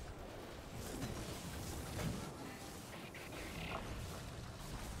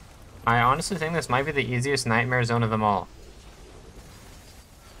 I honestly think this might be the easiest nightmare zone of them all.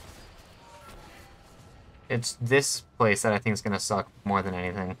 It's this place that I think is gonna suck more than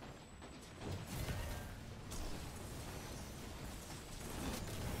anything.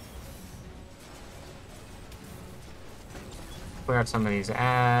 Clear out some of these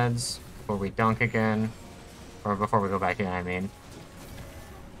ads before we dunk again. Or before we go back in, I mean.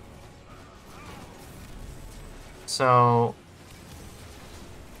 So,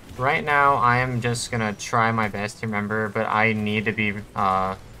 right now I am just gonna try my best to remember, but I need to be,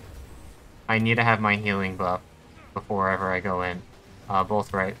 I need to have my healing buff before ever I go in.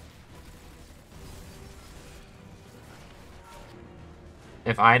 Both right.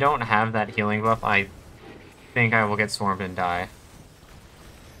 If I don't have that healing buff, I think I will get swarmed and die.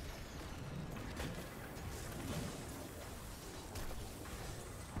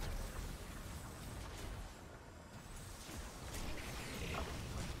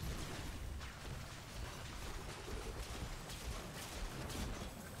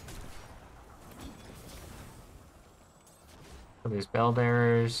 So these bell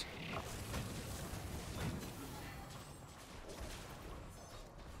bearers.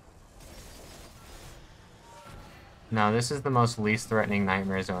 No, this is the most least threatening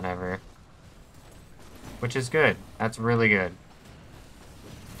nightmare zone ever. Which is good. That's really good.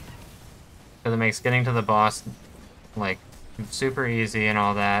 Because it makes getting to the boss, like, super easy and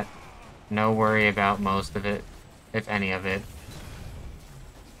all that. No worry about most of it, if any of it.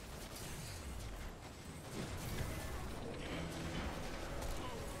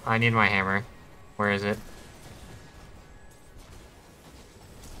 I need my hammer. Where is it?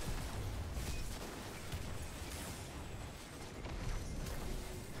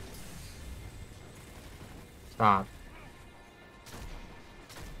 Stop.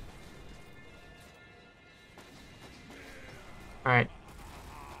 Alright.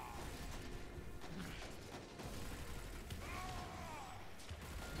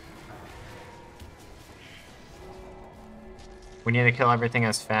 We need to kill everything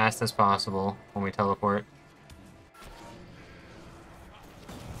as fast as possible when we teleport.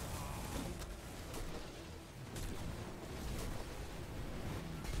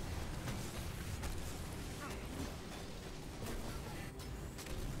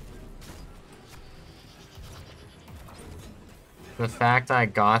 The fact I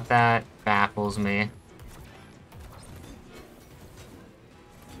got that baffles me.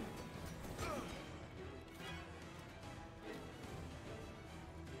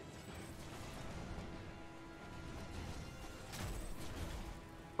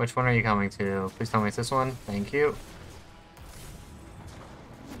 Which one are you coming to? Please tell me it's this one. Thank you.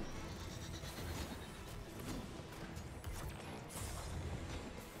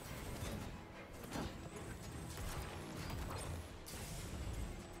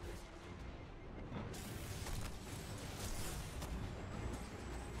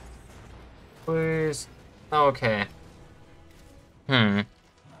 Please. Okay.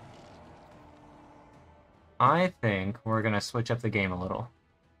 I think we're gonna switch up the game a little.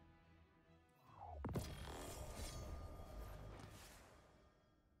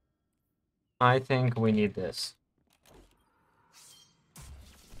 I think we need this.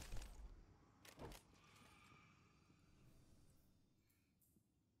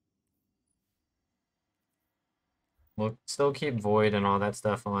 We'll still keep Void and all that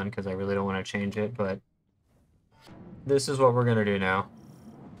stuff on because I really don't want to change it, but this is what we're gonna do now.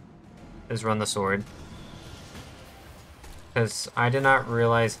 Is run the sword. Because I did not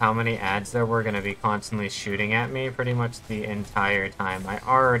realize how many ads there were gonna be constantly shooting at me pretty much the entire time. I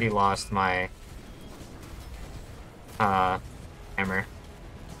already lost my hammer.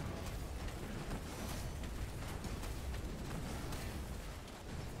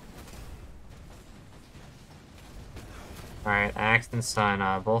 Alright, Axe and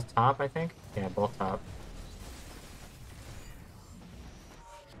Stun, both top, I think? Yeah, both top.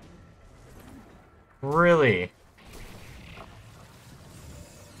 Really?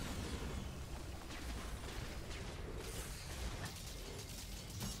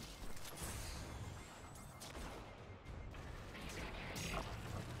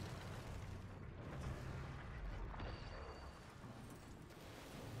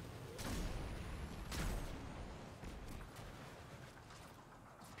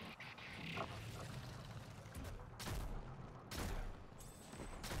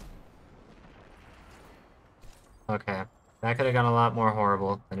 Okay. That could have gone a lot more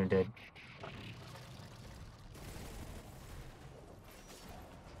horrible than it did.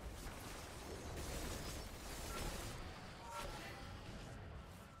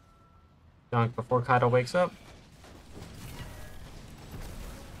 Dunk before Kaido wakes up.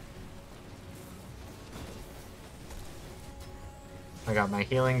 I got my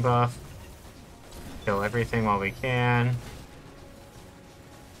healing buff. Kill everything while we can.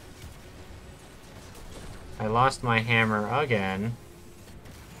 I lost my hammer again.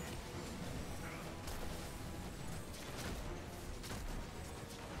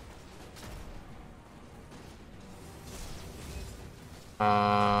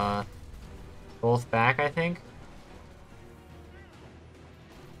 Both back, I think?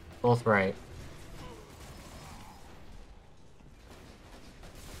 Both right.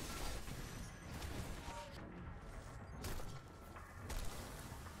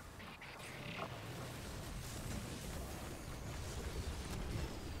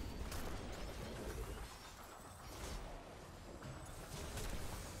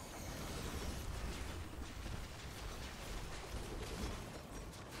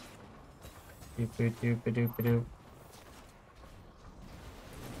 Doop-a-doop-a-doop-a-doop.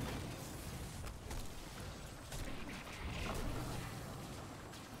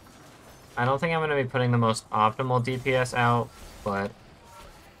 I don't think I'm going to be putting the most optimal DPS out, but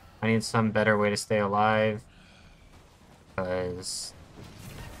I need some better way to stay alive, because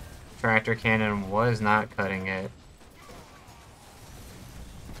Tractor Cannon was not cutting it.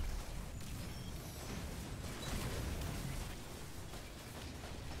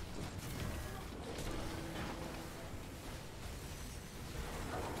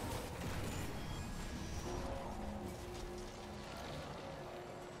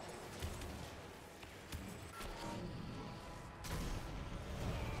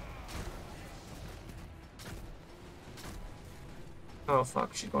 Oh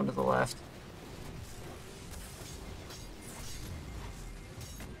fuck, she's going to the left.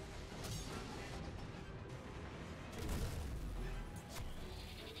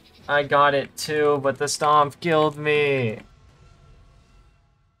 I got it too, but the stomp killed me.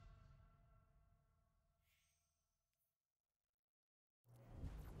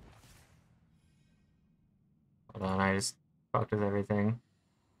 Hold on, I just fucked with everything.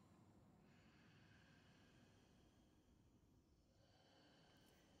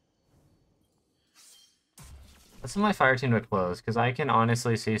 Let's let my fire team to close, because I can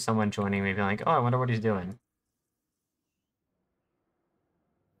honestly see someone joining me being like, oh, I wonder what he's doing.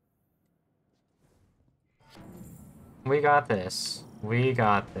 We got this. We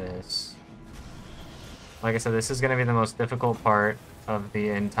got this. Like I said, this is going to be the most difficult part of the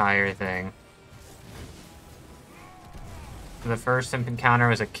entire thing. The first encounter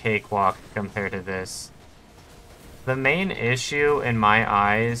was a cakewalk compared to this. The main issue in my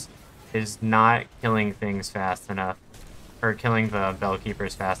eyes is not killing things fast enough, or killing the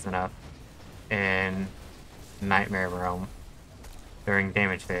Bellkeepers fast enough in Nightmare Realm during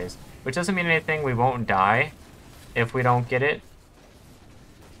damage phase. Which doesn't mean anything, we won't die if we don't get it.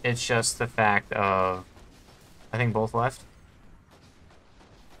 It's just the fact of... I think both left?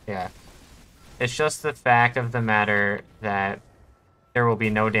 Yeah. It's just the fact of the matter that there will be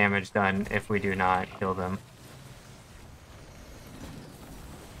no damage done if we do not kill them.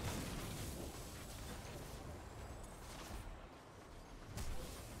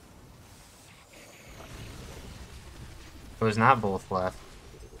 It was not both left.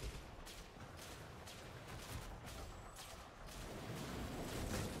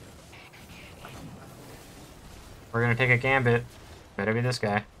 We're we're gonna take a gambit, better be this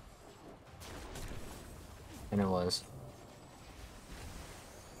guy. And it was.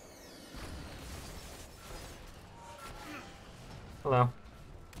 Hello.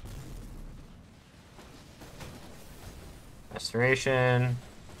 Restoration.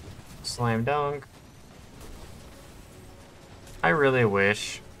 Slam dunk. I really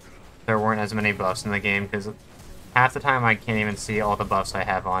wish there weren't as many buffs in the game, because half the time I can't even see all the buffs I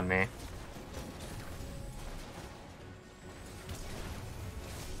have on me.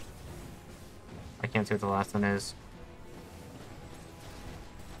 I can't see what the last one is.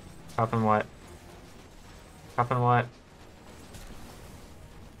 Cup and what? Cup and what?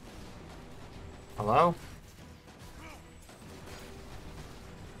 Hello?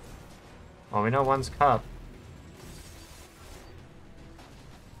 Well, we know one's cup.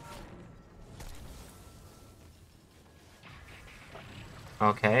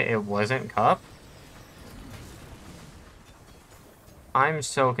 Okay, it wasn't cup? I'm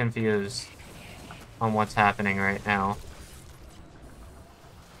so confused on what's happening right now.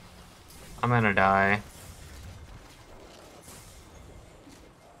 I'm gonna die.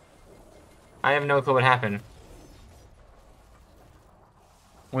 I have no clue what happened.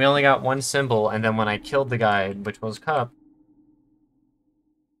 We only got one symbol, and then when I killed the guy, which was cup...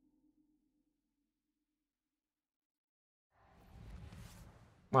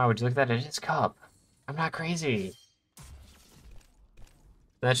 Wow, would you look at that? It is cup. I'm not crazy.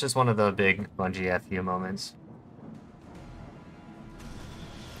 That's just one of the big Bungie FU moments.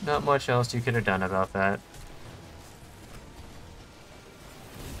 Not much else you could have done about that.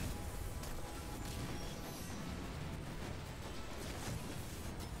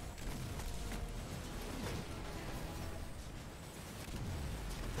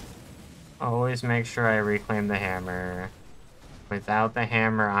 Always make sure I reclaim the hammer. Without the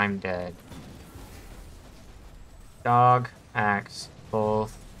hammer, I'm dead. Dog, axe,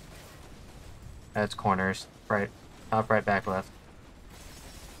 both. That's corners. Right. Top, right, back, left.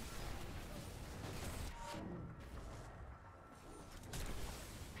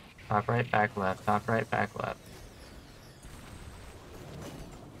 Top, right, back, left. Top, right, back, left.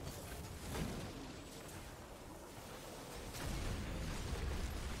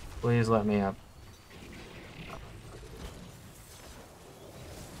 Please let me up.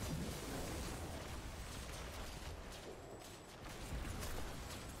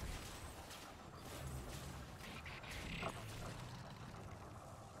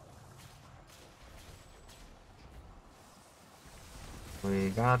 We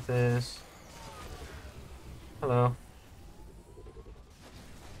got this. Hello.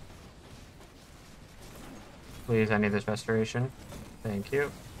 Please, I need this restoration. Thank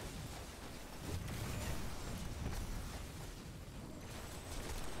you.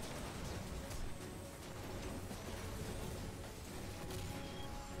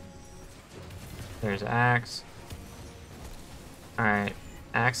 There's axe. Alright.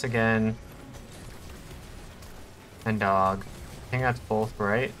 Axe again. And dog. I think that's both,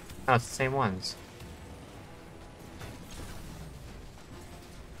 right? Oh, it's the same ones.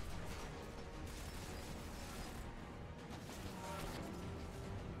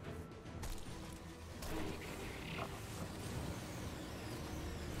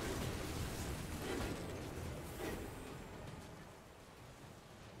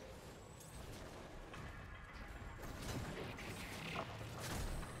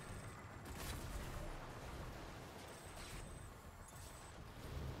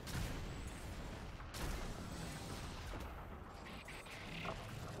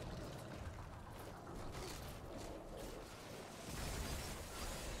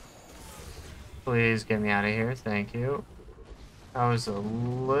 Please get me out of here, thank you. That was a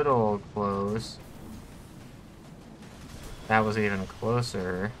little close. That was even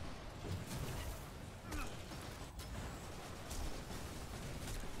closer.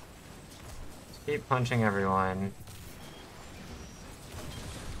 Just keep punching everyone.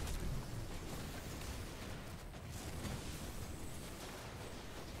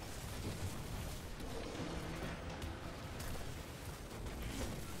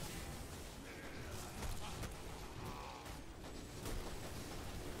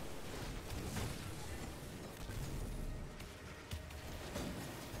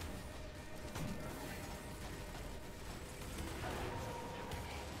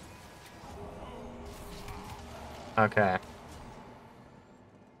 Okay.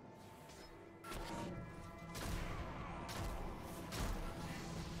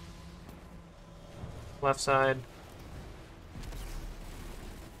 Left side.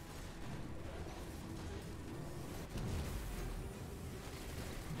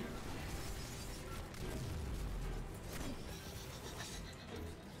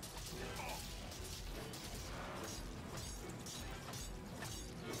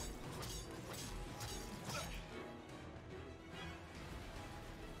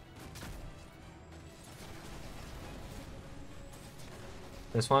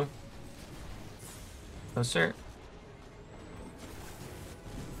 This one? Closer.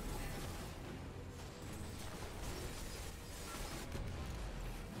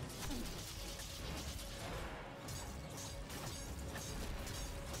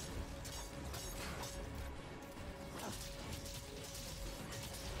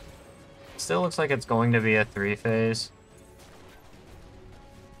 Still looks like it's going to be a 3-phase.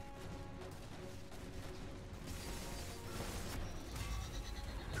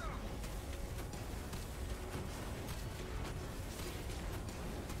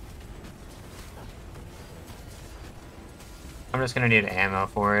 I'm just gonna need ammo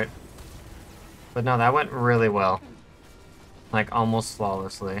for it. But no, that went really well. Like, almost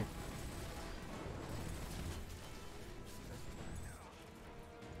flawlessly.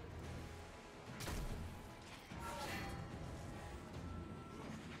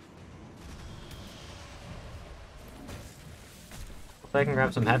 If I can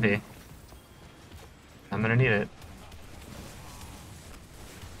grab some heavy. I'm gonna need it.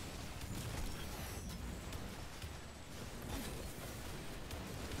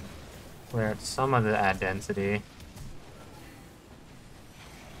 Clear out some of the add density.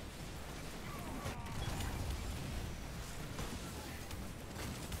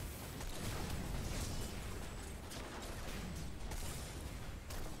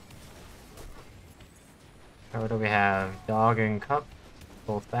 What do we have? Dog and cup,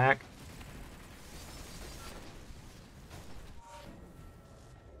 both back.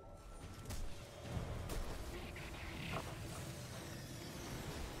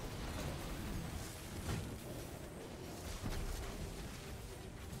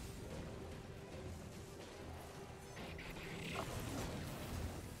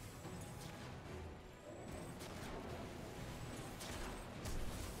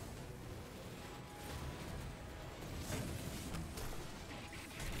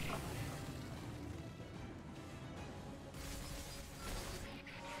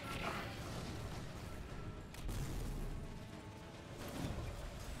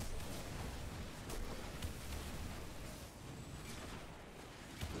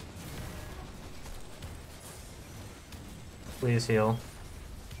 Please heal.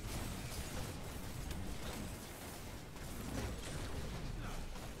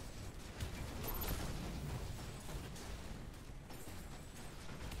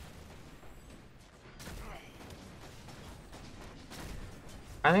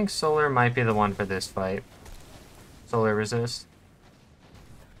 I think solar might be the one for this fight. Solar resist.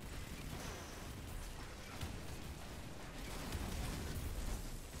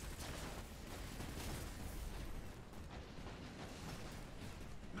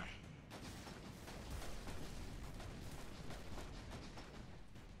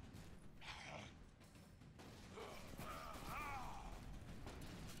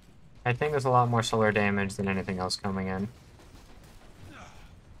 I think there's a lot more solar damage than anything else coming in.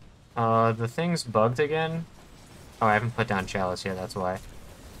 The thing's bugged again. Oh, I haven't put down Chalice yet, that's why.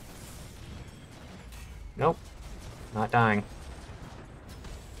 Nope. Not dying.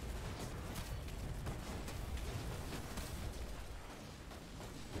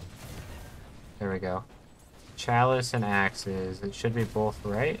 There we go. Chalice and axes. It should be both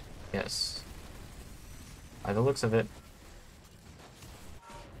right? Yes. By the looks of it.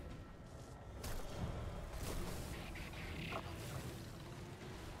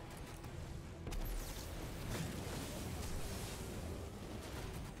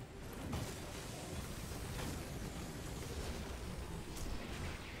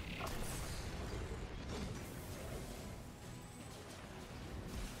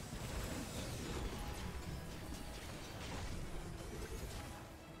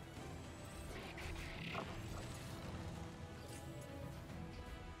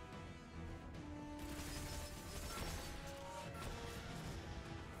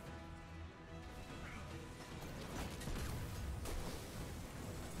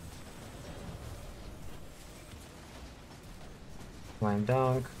 Slam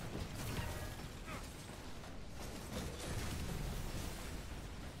dunk.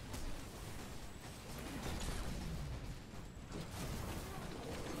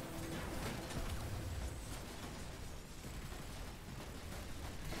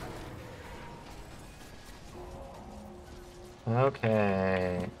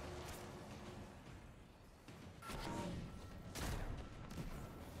 Okay.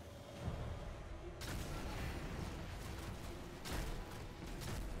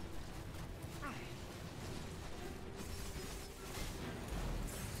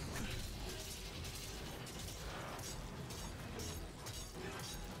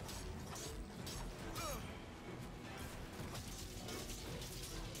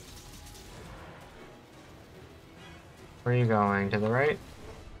 Where are you going? To the right?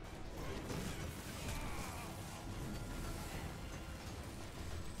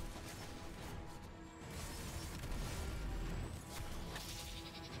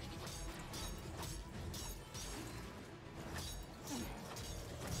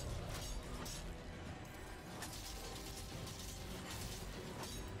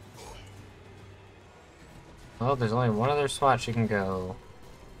 Well, there's only one other spot she can go.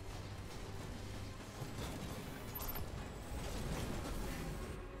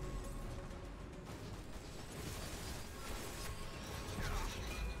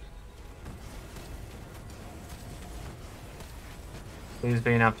 Please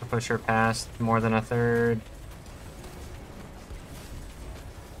be enough to push her past more than a third.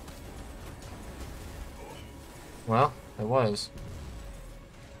 Well, it was.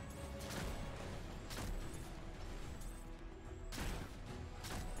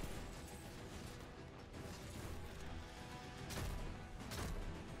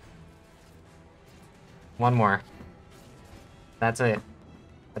 One more. That's it.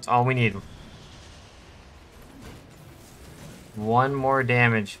 That's all we need. One more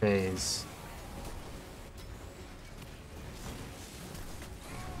damage phase.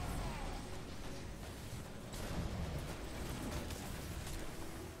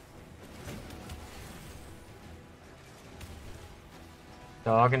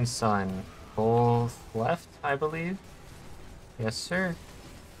 Dog and son. Both left, I believe. Yes, sir.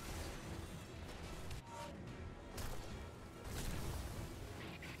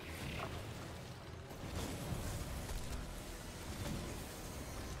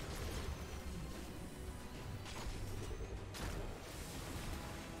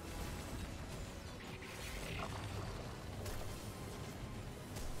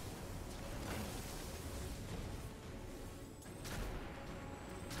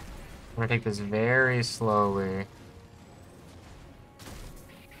 I'm gonna take this very slowly.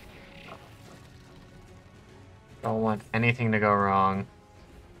 Don't want anything to go wrong.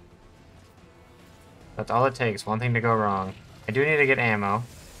 That's all it takes, one thing to go wrong. I do need to get ammo,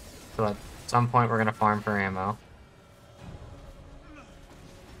 so at some point we're gonna farm for ammo.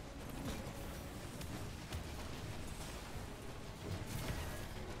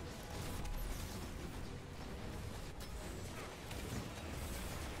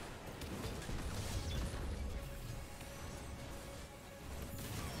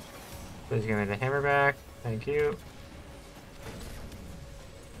 Please give me the hammer back. Thank you.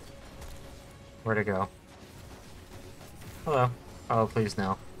 Where to go? Hello. Oh, please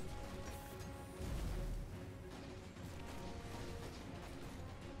no.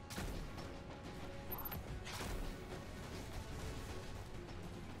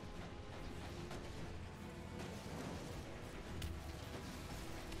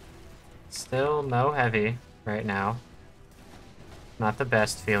 Still no heavy right now. Not the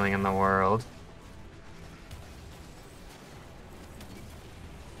best feeling in the world.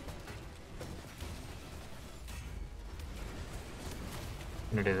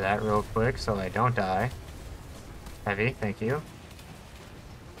 I'm gonna do that real quick so I don't die. Heavy, thank you.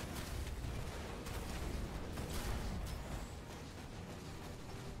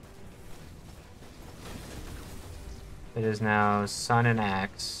 It is now sun and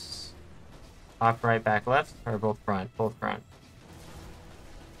axe. Top, right, back, left, or both front? Both front.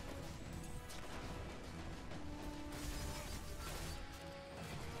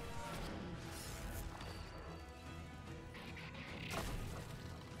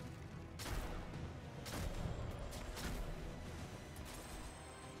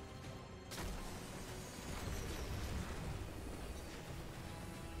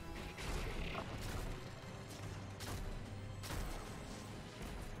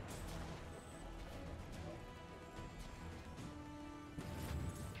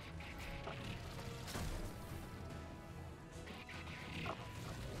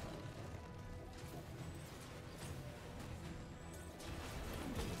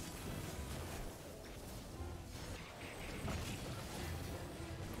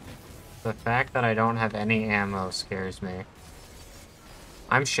 The fact that I don't have any ammo scares me.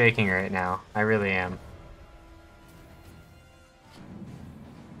 I'm shaking right now. I really am.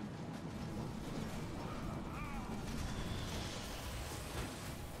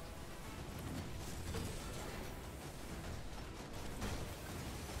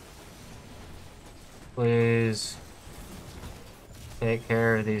 Please take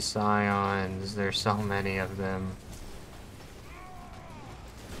care of these scions. There's so many of them.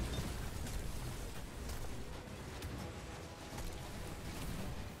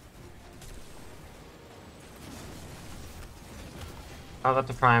 I'll let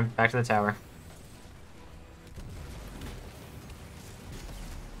the prime back to the tower.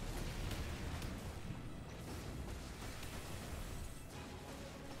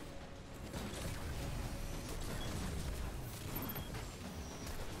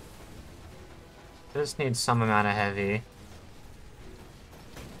 Just need some amount of heavy.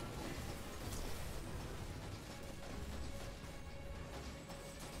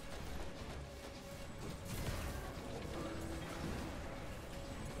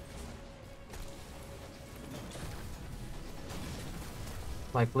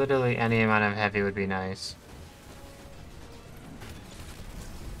 Like, literally any amount of heavy would be nice.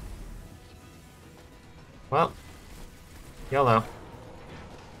 Well, YOLO.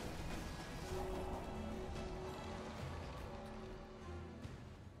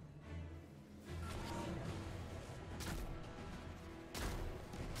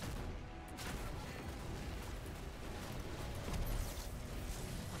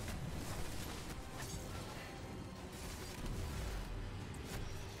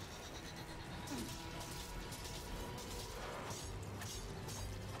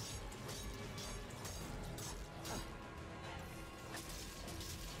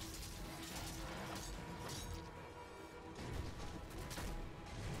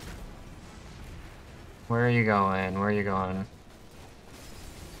 Where are you going? Where are you going?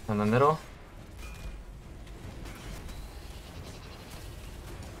 In the middle?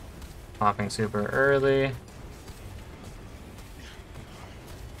 Popping super early.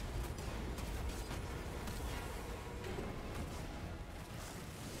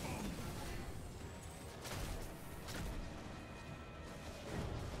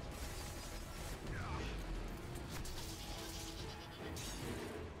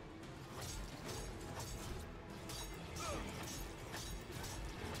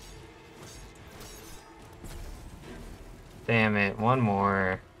 Damn it, one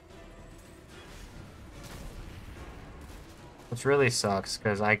more. Which really sucks,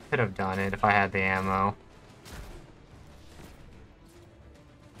 because I could have done it if I had the ammo.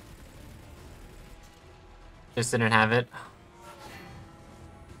 Just didn't have it.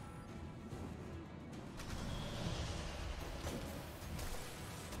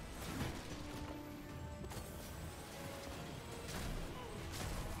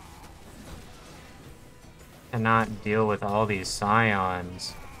 Cannot deal with all these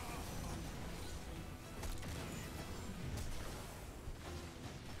scions.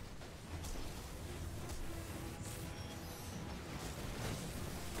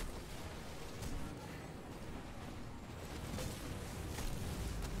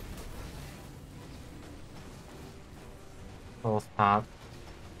 Both top.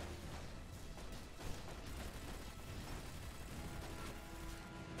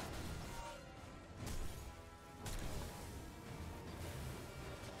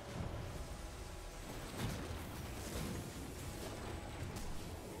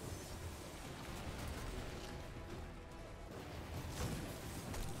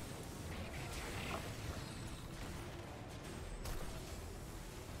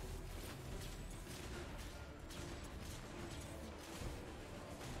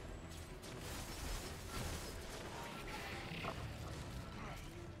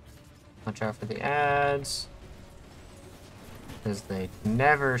 Watch out for the ads, because they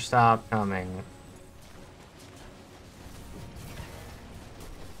never stop coming.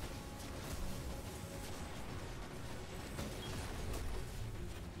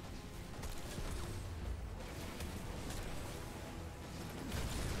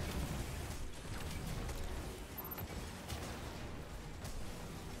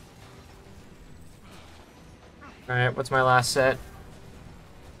 Alright, what's my last set?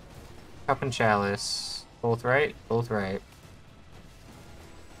 Cup and Chalice. Both right? Both right.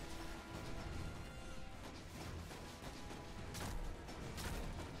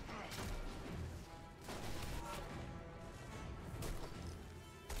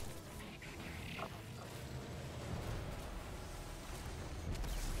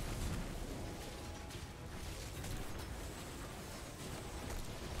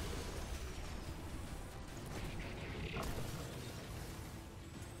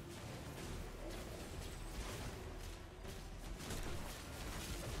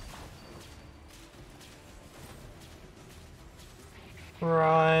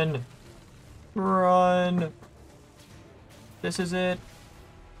 Run! Run! This is it.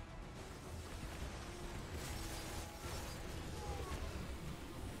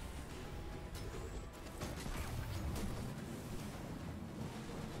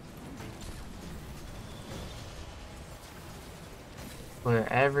 Clear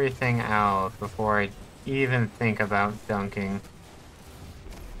everything out before I even think about dunking.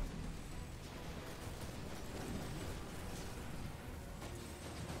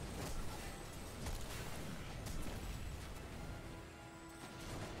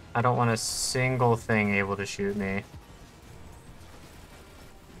 I don't want a single thing able to shoot me.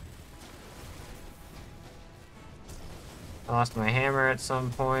 I lost my hammer at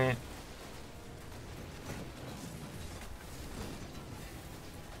some point.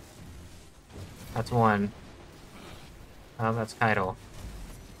 That's one. Oh, that's Keitel.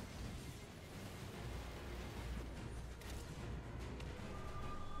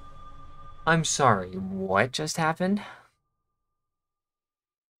 I'm sorry, what just happened?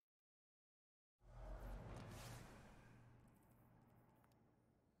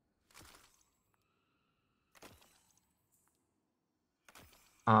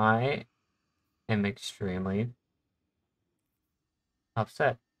 I am extremely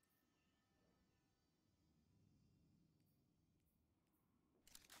upset.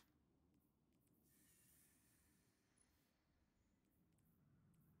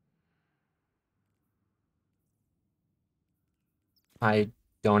 I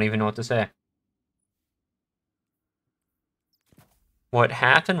don't even know what to say. What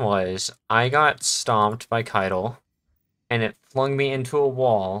happened was, I got stomped by Keitel, and it flung me into a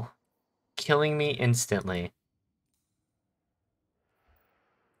wall, killing me instantly.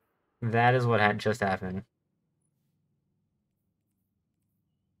 That is what had just happened.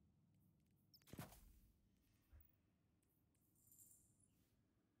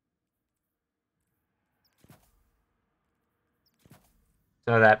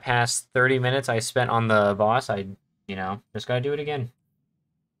 So that past 30 minutes I spent on the boss, just gotta do it again.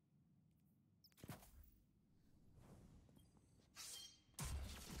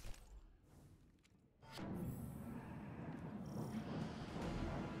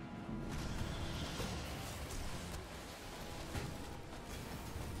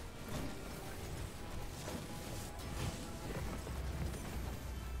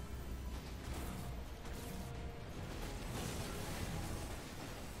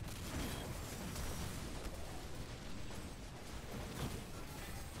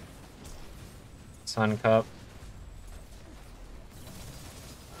 Sun Cup.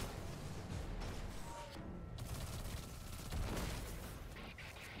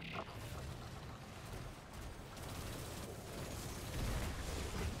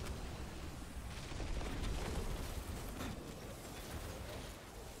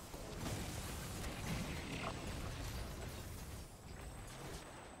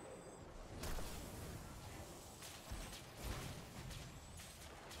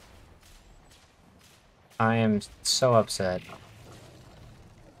 I am so upset.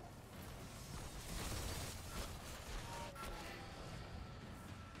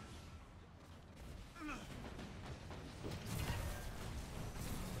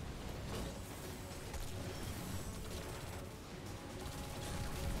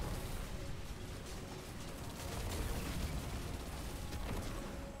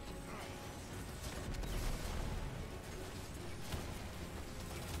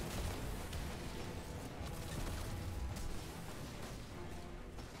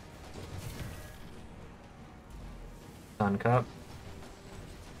 Sun Cup.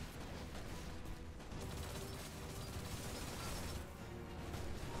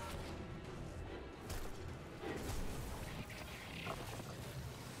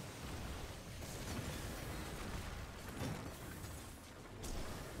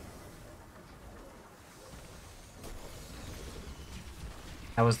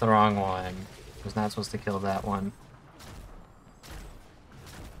 That was the wrong one. I was not supposed to kill that one.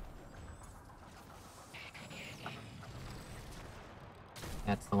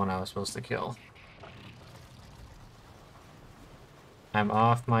 That's the one I was supposed to kill. I'm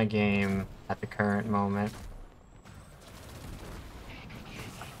off my game at the current moment.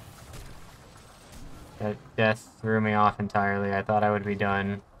 That death threw me off entirely. I thought I would be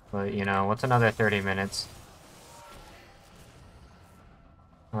done, but what's another 30 minutes?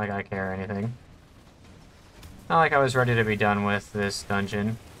 Not like I care or anything. Not like I was ready to be done with this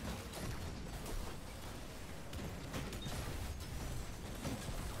dungeon.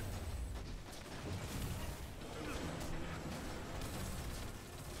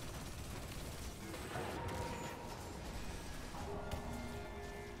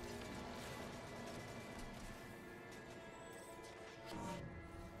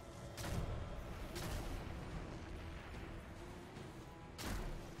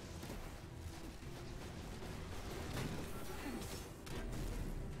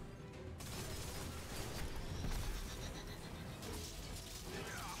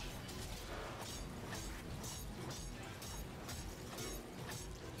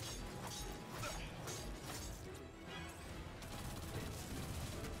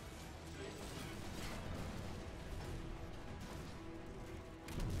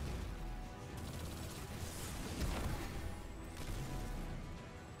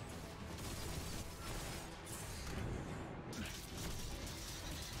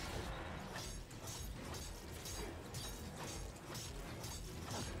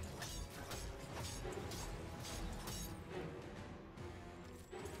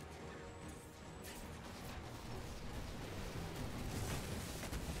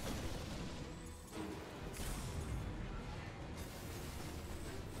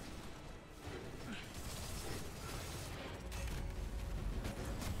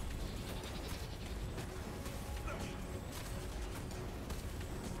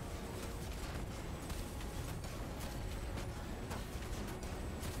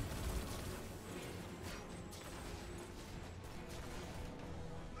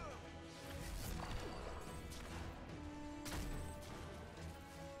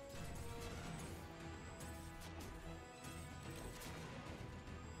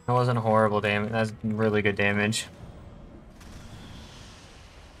 That wasn't horrible damage. That's really good damage.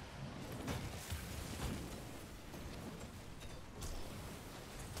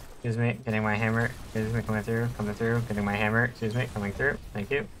 Excuse me, getting my hammer. Excuse me, coming through, getting my hammer. Excuse me, coming through. Thank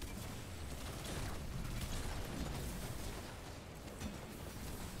you.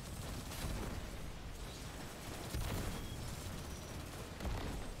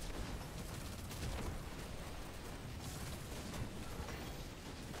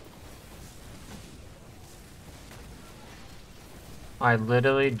 I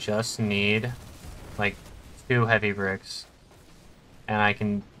literally just need, like, 2 heavy bricks. And I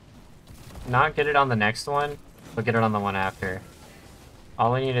can not get it on the next one, but get it on the one after.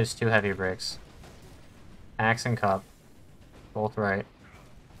 All I need is 2 heavy bricks. Axe and cup. Both right.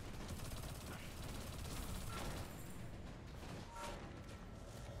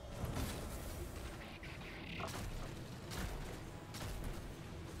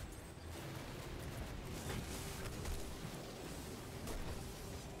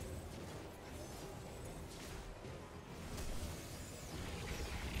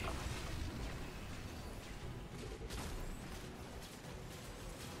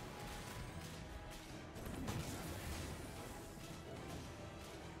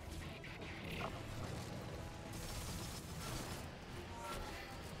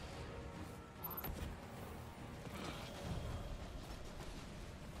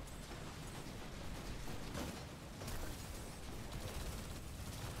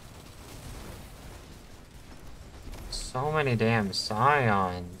 So many damn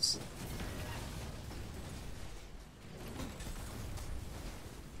scions.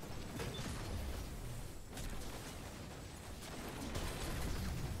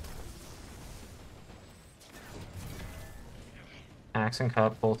 Axe and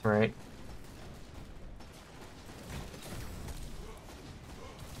cup, both right.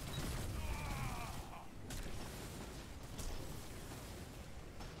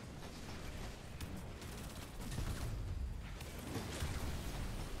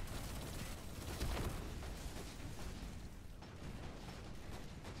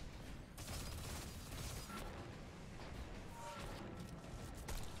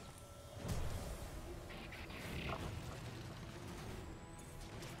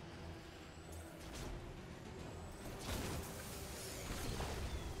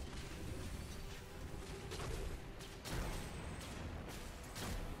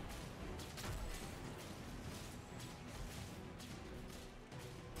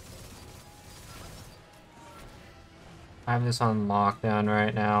 I have this on lockdown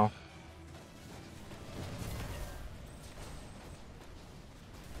right now.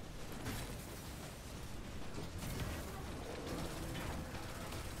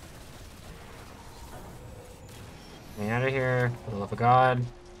 Get me out of here, for the love of God.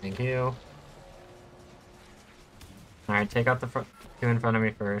 Thank you. Alright, take out the 2 in front of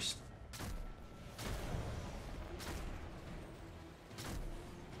me first.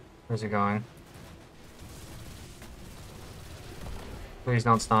 Where's he going? Please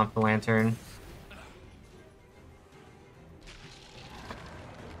don't stomp the lantern.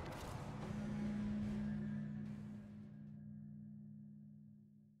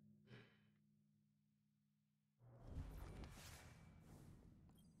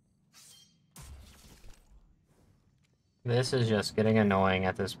 This is just getting annoying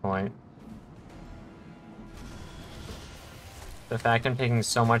at this point. The fact I'm taking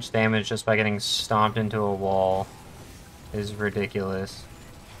so much damage just by getting stomped into a wall is ridiculous.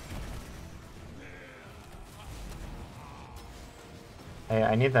 Hey,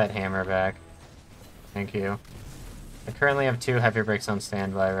 I need that hammer back. Thank you. I currently have 2 heavy bricks on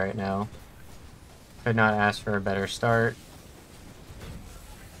standby right now. Could not ask for a better start.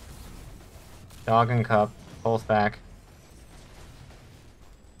 Dog and cup, both back.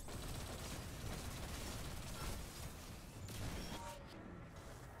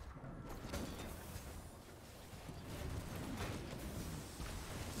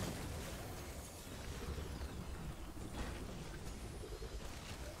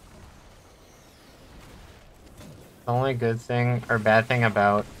 The only good thing, or bad thing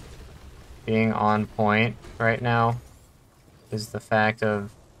about being on point right now is the fact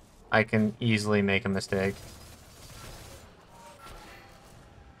of I can easily make a mistake.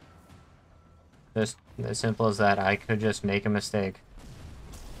 Just as simple as that, I could just make a mistake.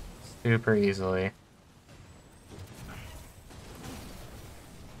 Super easily.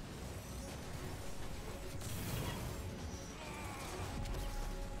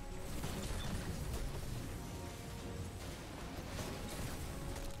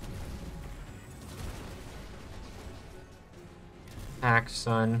 Hack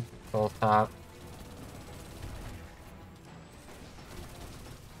Sun, full top.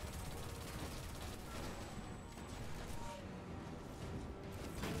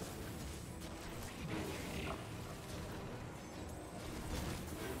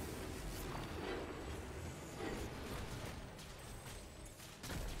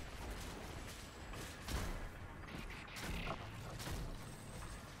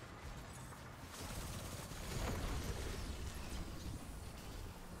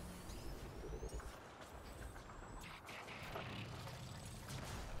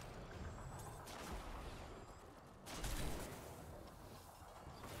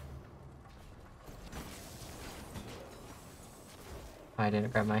 I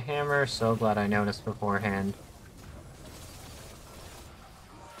didn't grab my hammer, so glad I noticed beforehand.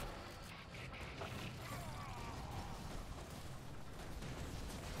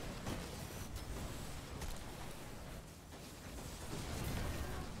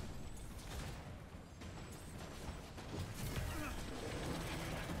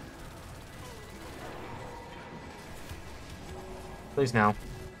 Please no.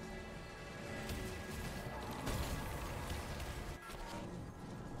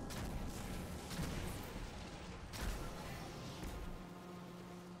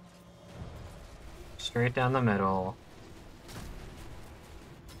 Straight down the middle.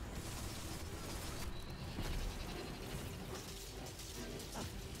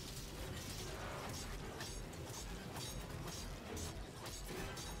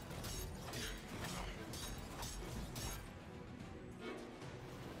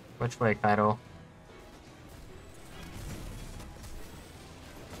 Which way, Kaido?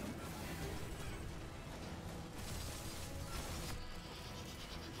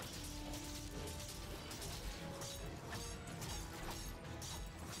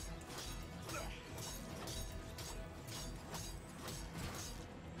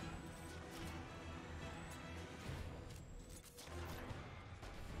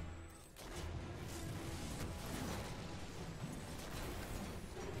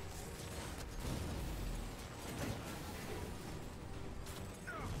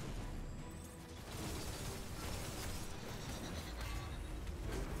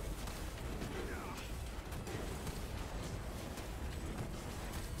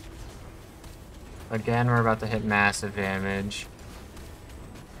 Again, we're about to hit massive damage.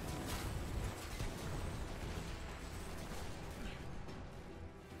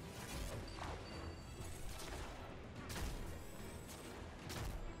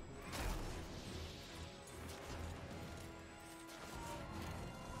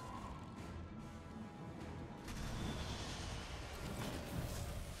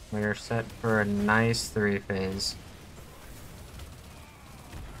 We are set for a nice 3-phase.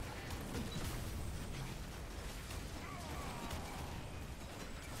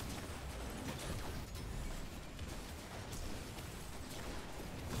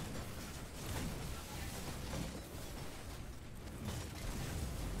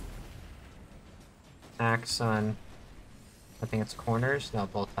 Axe on, I think it's corners? No,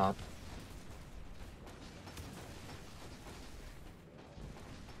 both top.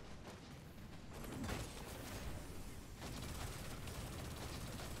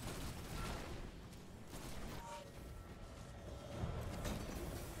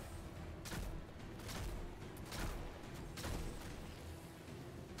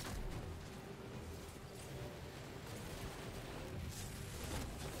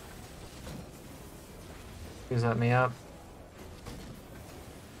 Who's let me up?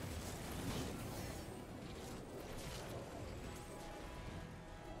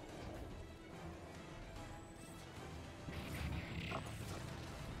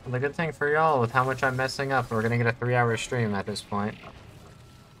 Well, the good thing for y'all, with how much I'm messing up, we're gonna get a 3-hour stream at this point.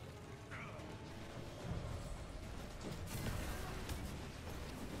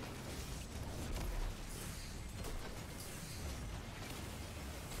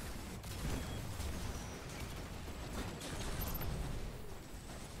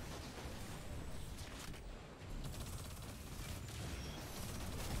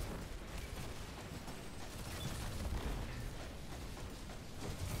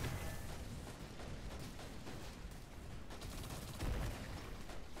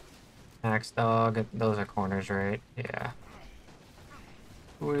 Axe dog, those are corners, right? Yeah.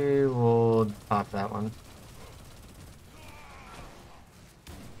 We will pop that one.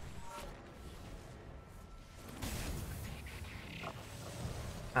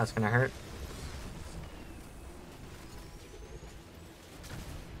 That's gonna hurt.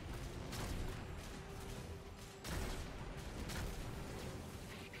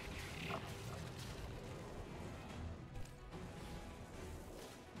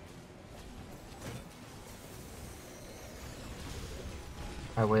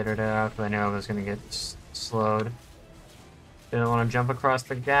 I waited it out because I knew I was gonna get slowed. Didn't want to jump across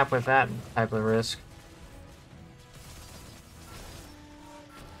the gap with that type of risk.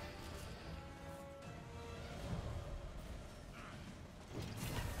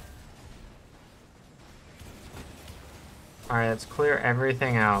 Alright, let's clear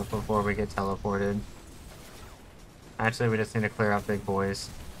everything out before we get teleported. Actually, we just need to clear out big boys.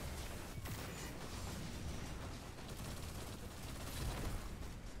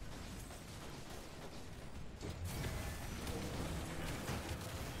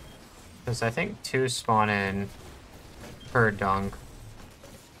 Because I think 2 spawn in per dunk.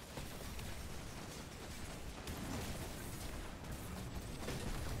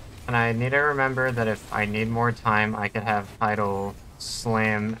 And I need to remember that if I need more time, I could have Tidal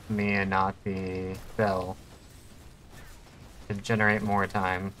slam me and not the bell to generate more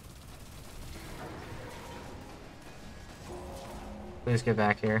time. Please get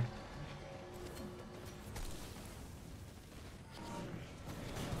back here.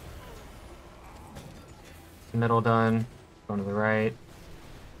 Middle done. Going to the right.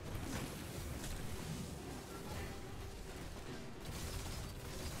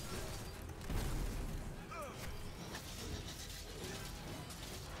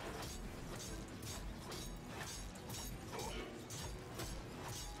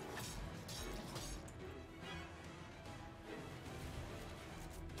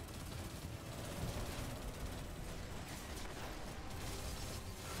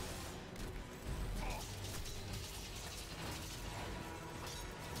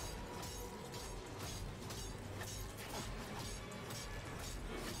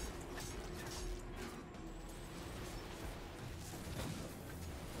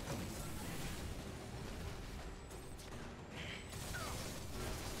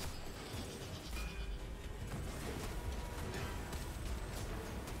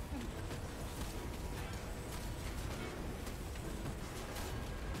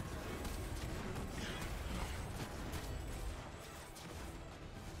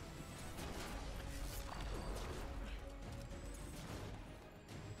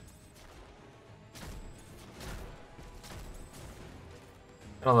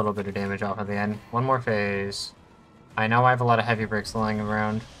 Got a little bit of damage off at the end. One more phase. I know I have a lot of heavy bricks lying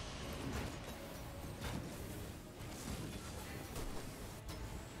around.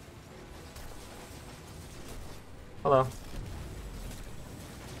 Hello.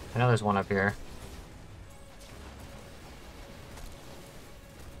 I know there's one up here.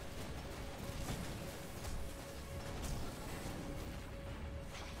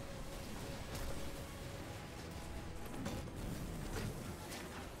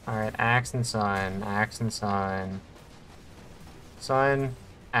 Alright, axe and sun, axe and sun. Sun,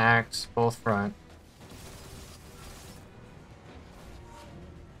 axe, both front.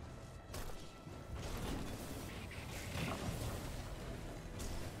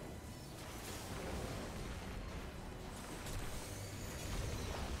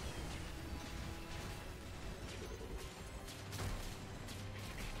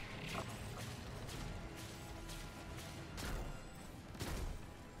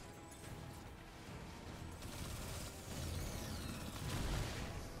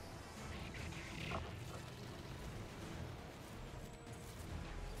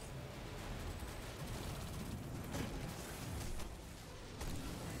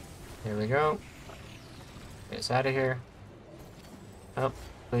 Here we go. Get us out of here. Oh,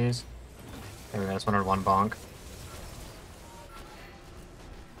 please. There we go, that's 101 bonk.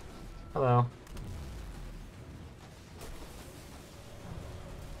 Hello.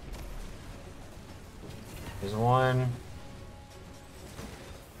 There's one.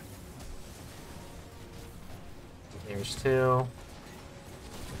 There's two.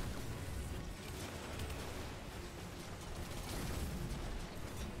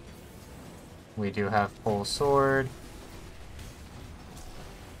 We do have full sword.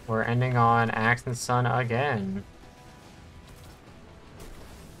 We're ending on axe and sun again.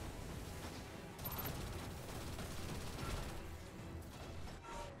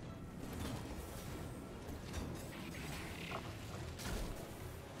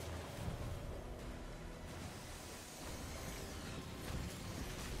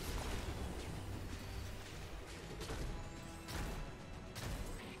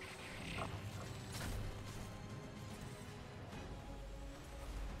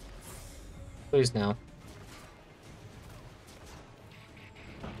 Please no.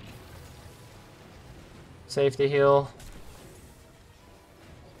 Safety heal.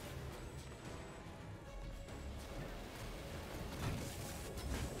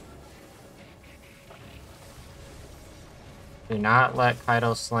 Do not let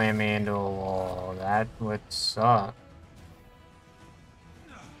Kaido slam me into a wall. That would suck.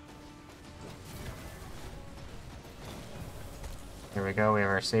 Here we go. We have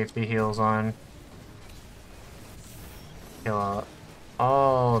our safety heals on. Kill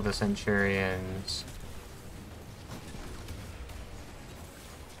all the Centurions.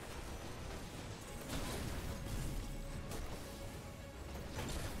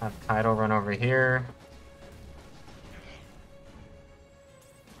 Have Kaido run over here.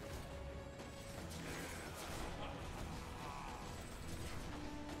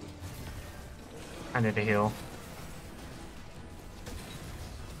 I need to heal.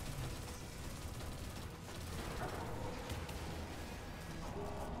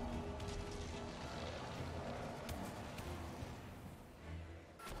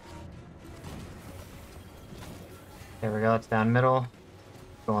 There we go, it's down middle.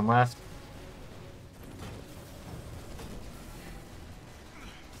 Going left.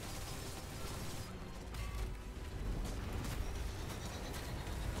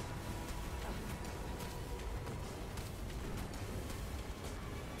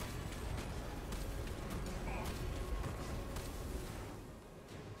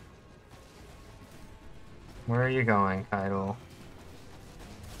 Where are you going, Kaido?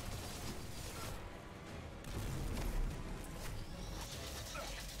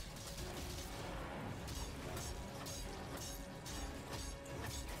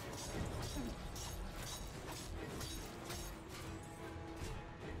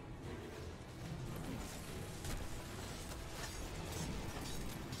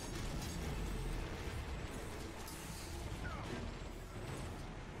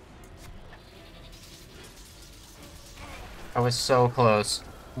 I was so close.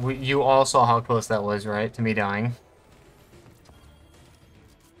 You all saw how close that was, right? To me dying.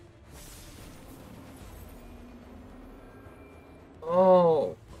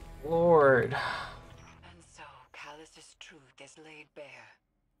 Oh, Lord. And so Callus's truth is laid bare.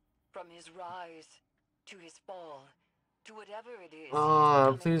 From his rise to his fall to whatever it is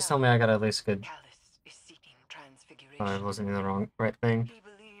Oh, he's please tell becoming me now, I got at least good. Callus is seeking Oh, I transfiguration. wasn't in the right thing. He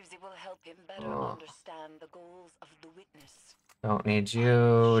believes it will help him better Oh, understand the goals of the witness. don't need Final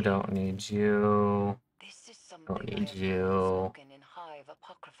you. shape. Don't need you. This is Don't something I need have heard you. spoken in Hive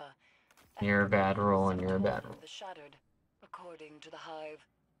Apocrypha, and You're a it bad roll, remains and a you're a bad call roll. of the shattered. According to the Hive,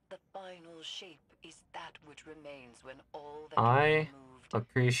 the final shape is that which remains when all that can be I removed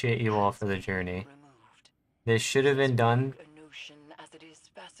appreciate you all has for the been journey. removed. This should have As been done vague a notion as it is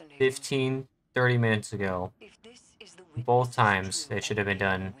fascinating. 15, 30 minutes ago. If this is the Both witness's times true it should have been ending,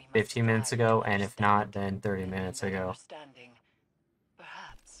 done we must 15 minutes strive to ago, and if not, understand. then 30 And in minutes that ago. understanding,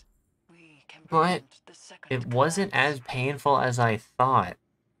 perhaps we can But prevent the second it wasn't collapse. as painful as I thought.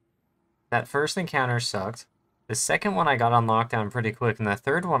 That first encounter sucked. The second one I got on lockdown pretty quick, and the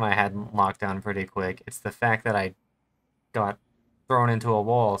third one I had lockdown pretty quick. It's the fact that I got thrown into a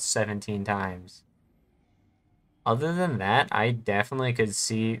wall 17 times. Other than that, I definitely could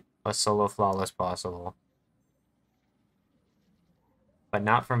see a solo flawless possible. But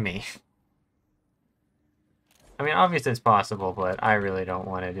not for me. I mean, obviously it's possible, but I really don't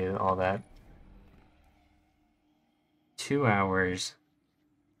want to do all that. 2 hours.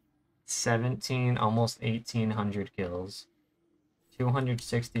 17, almost 1,800 kills.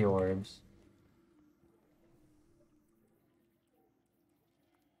 260 orbs.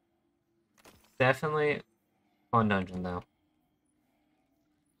 Definitely fun dungeon, though.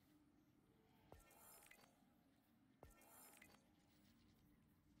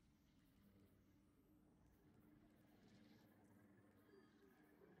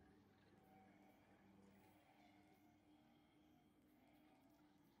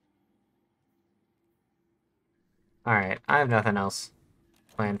 Alright, I have nothing else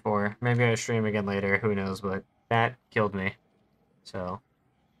planned for. Maybe I stream again later, who knows, but that killed me. So,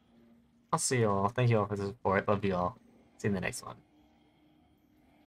 I'll see you all. Thank you all for the support. Love you all. See you in the next one.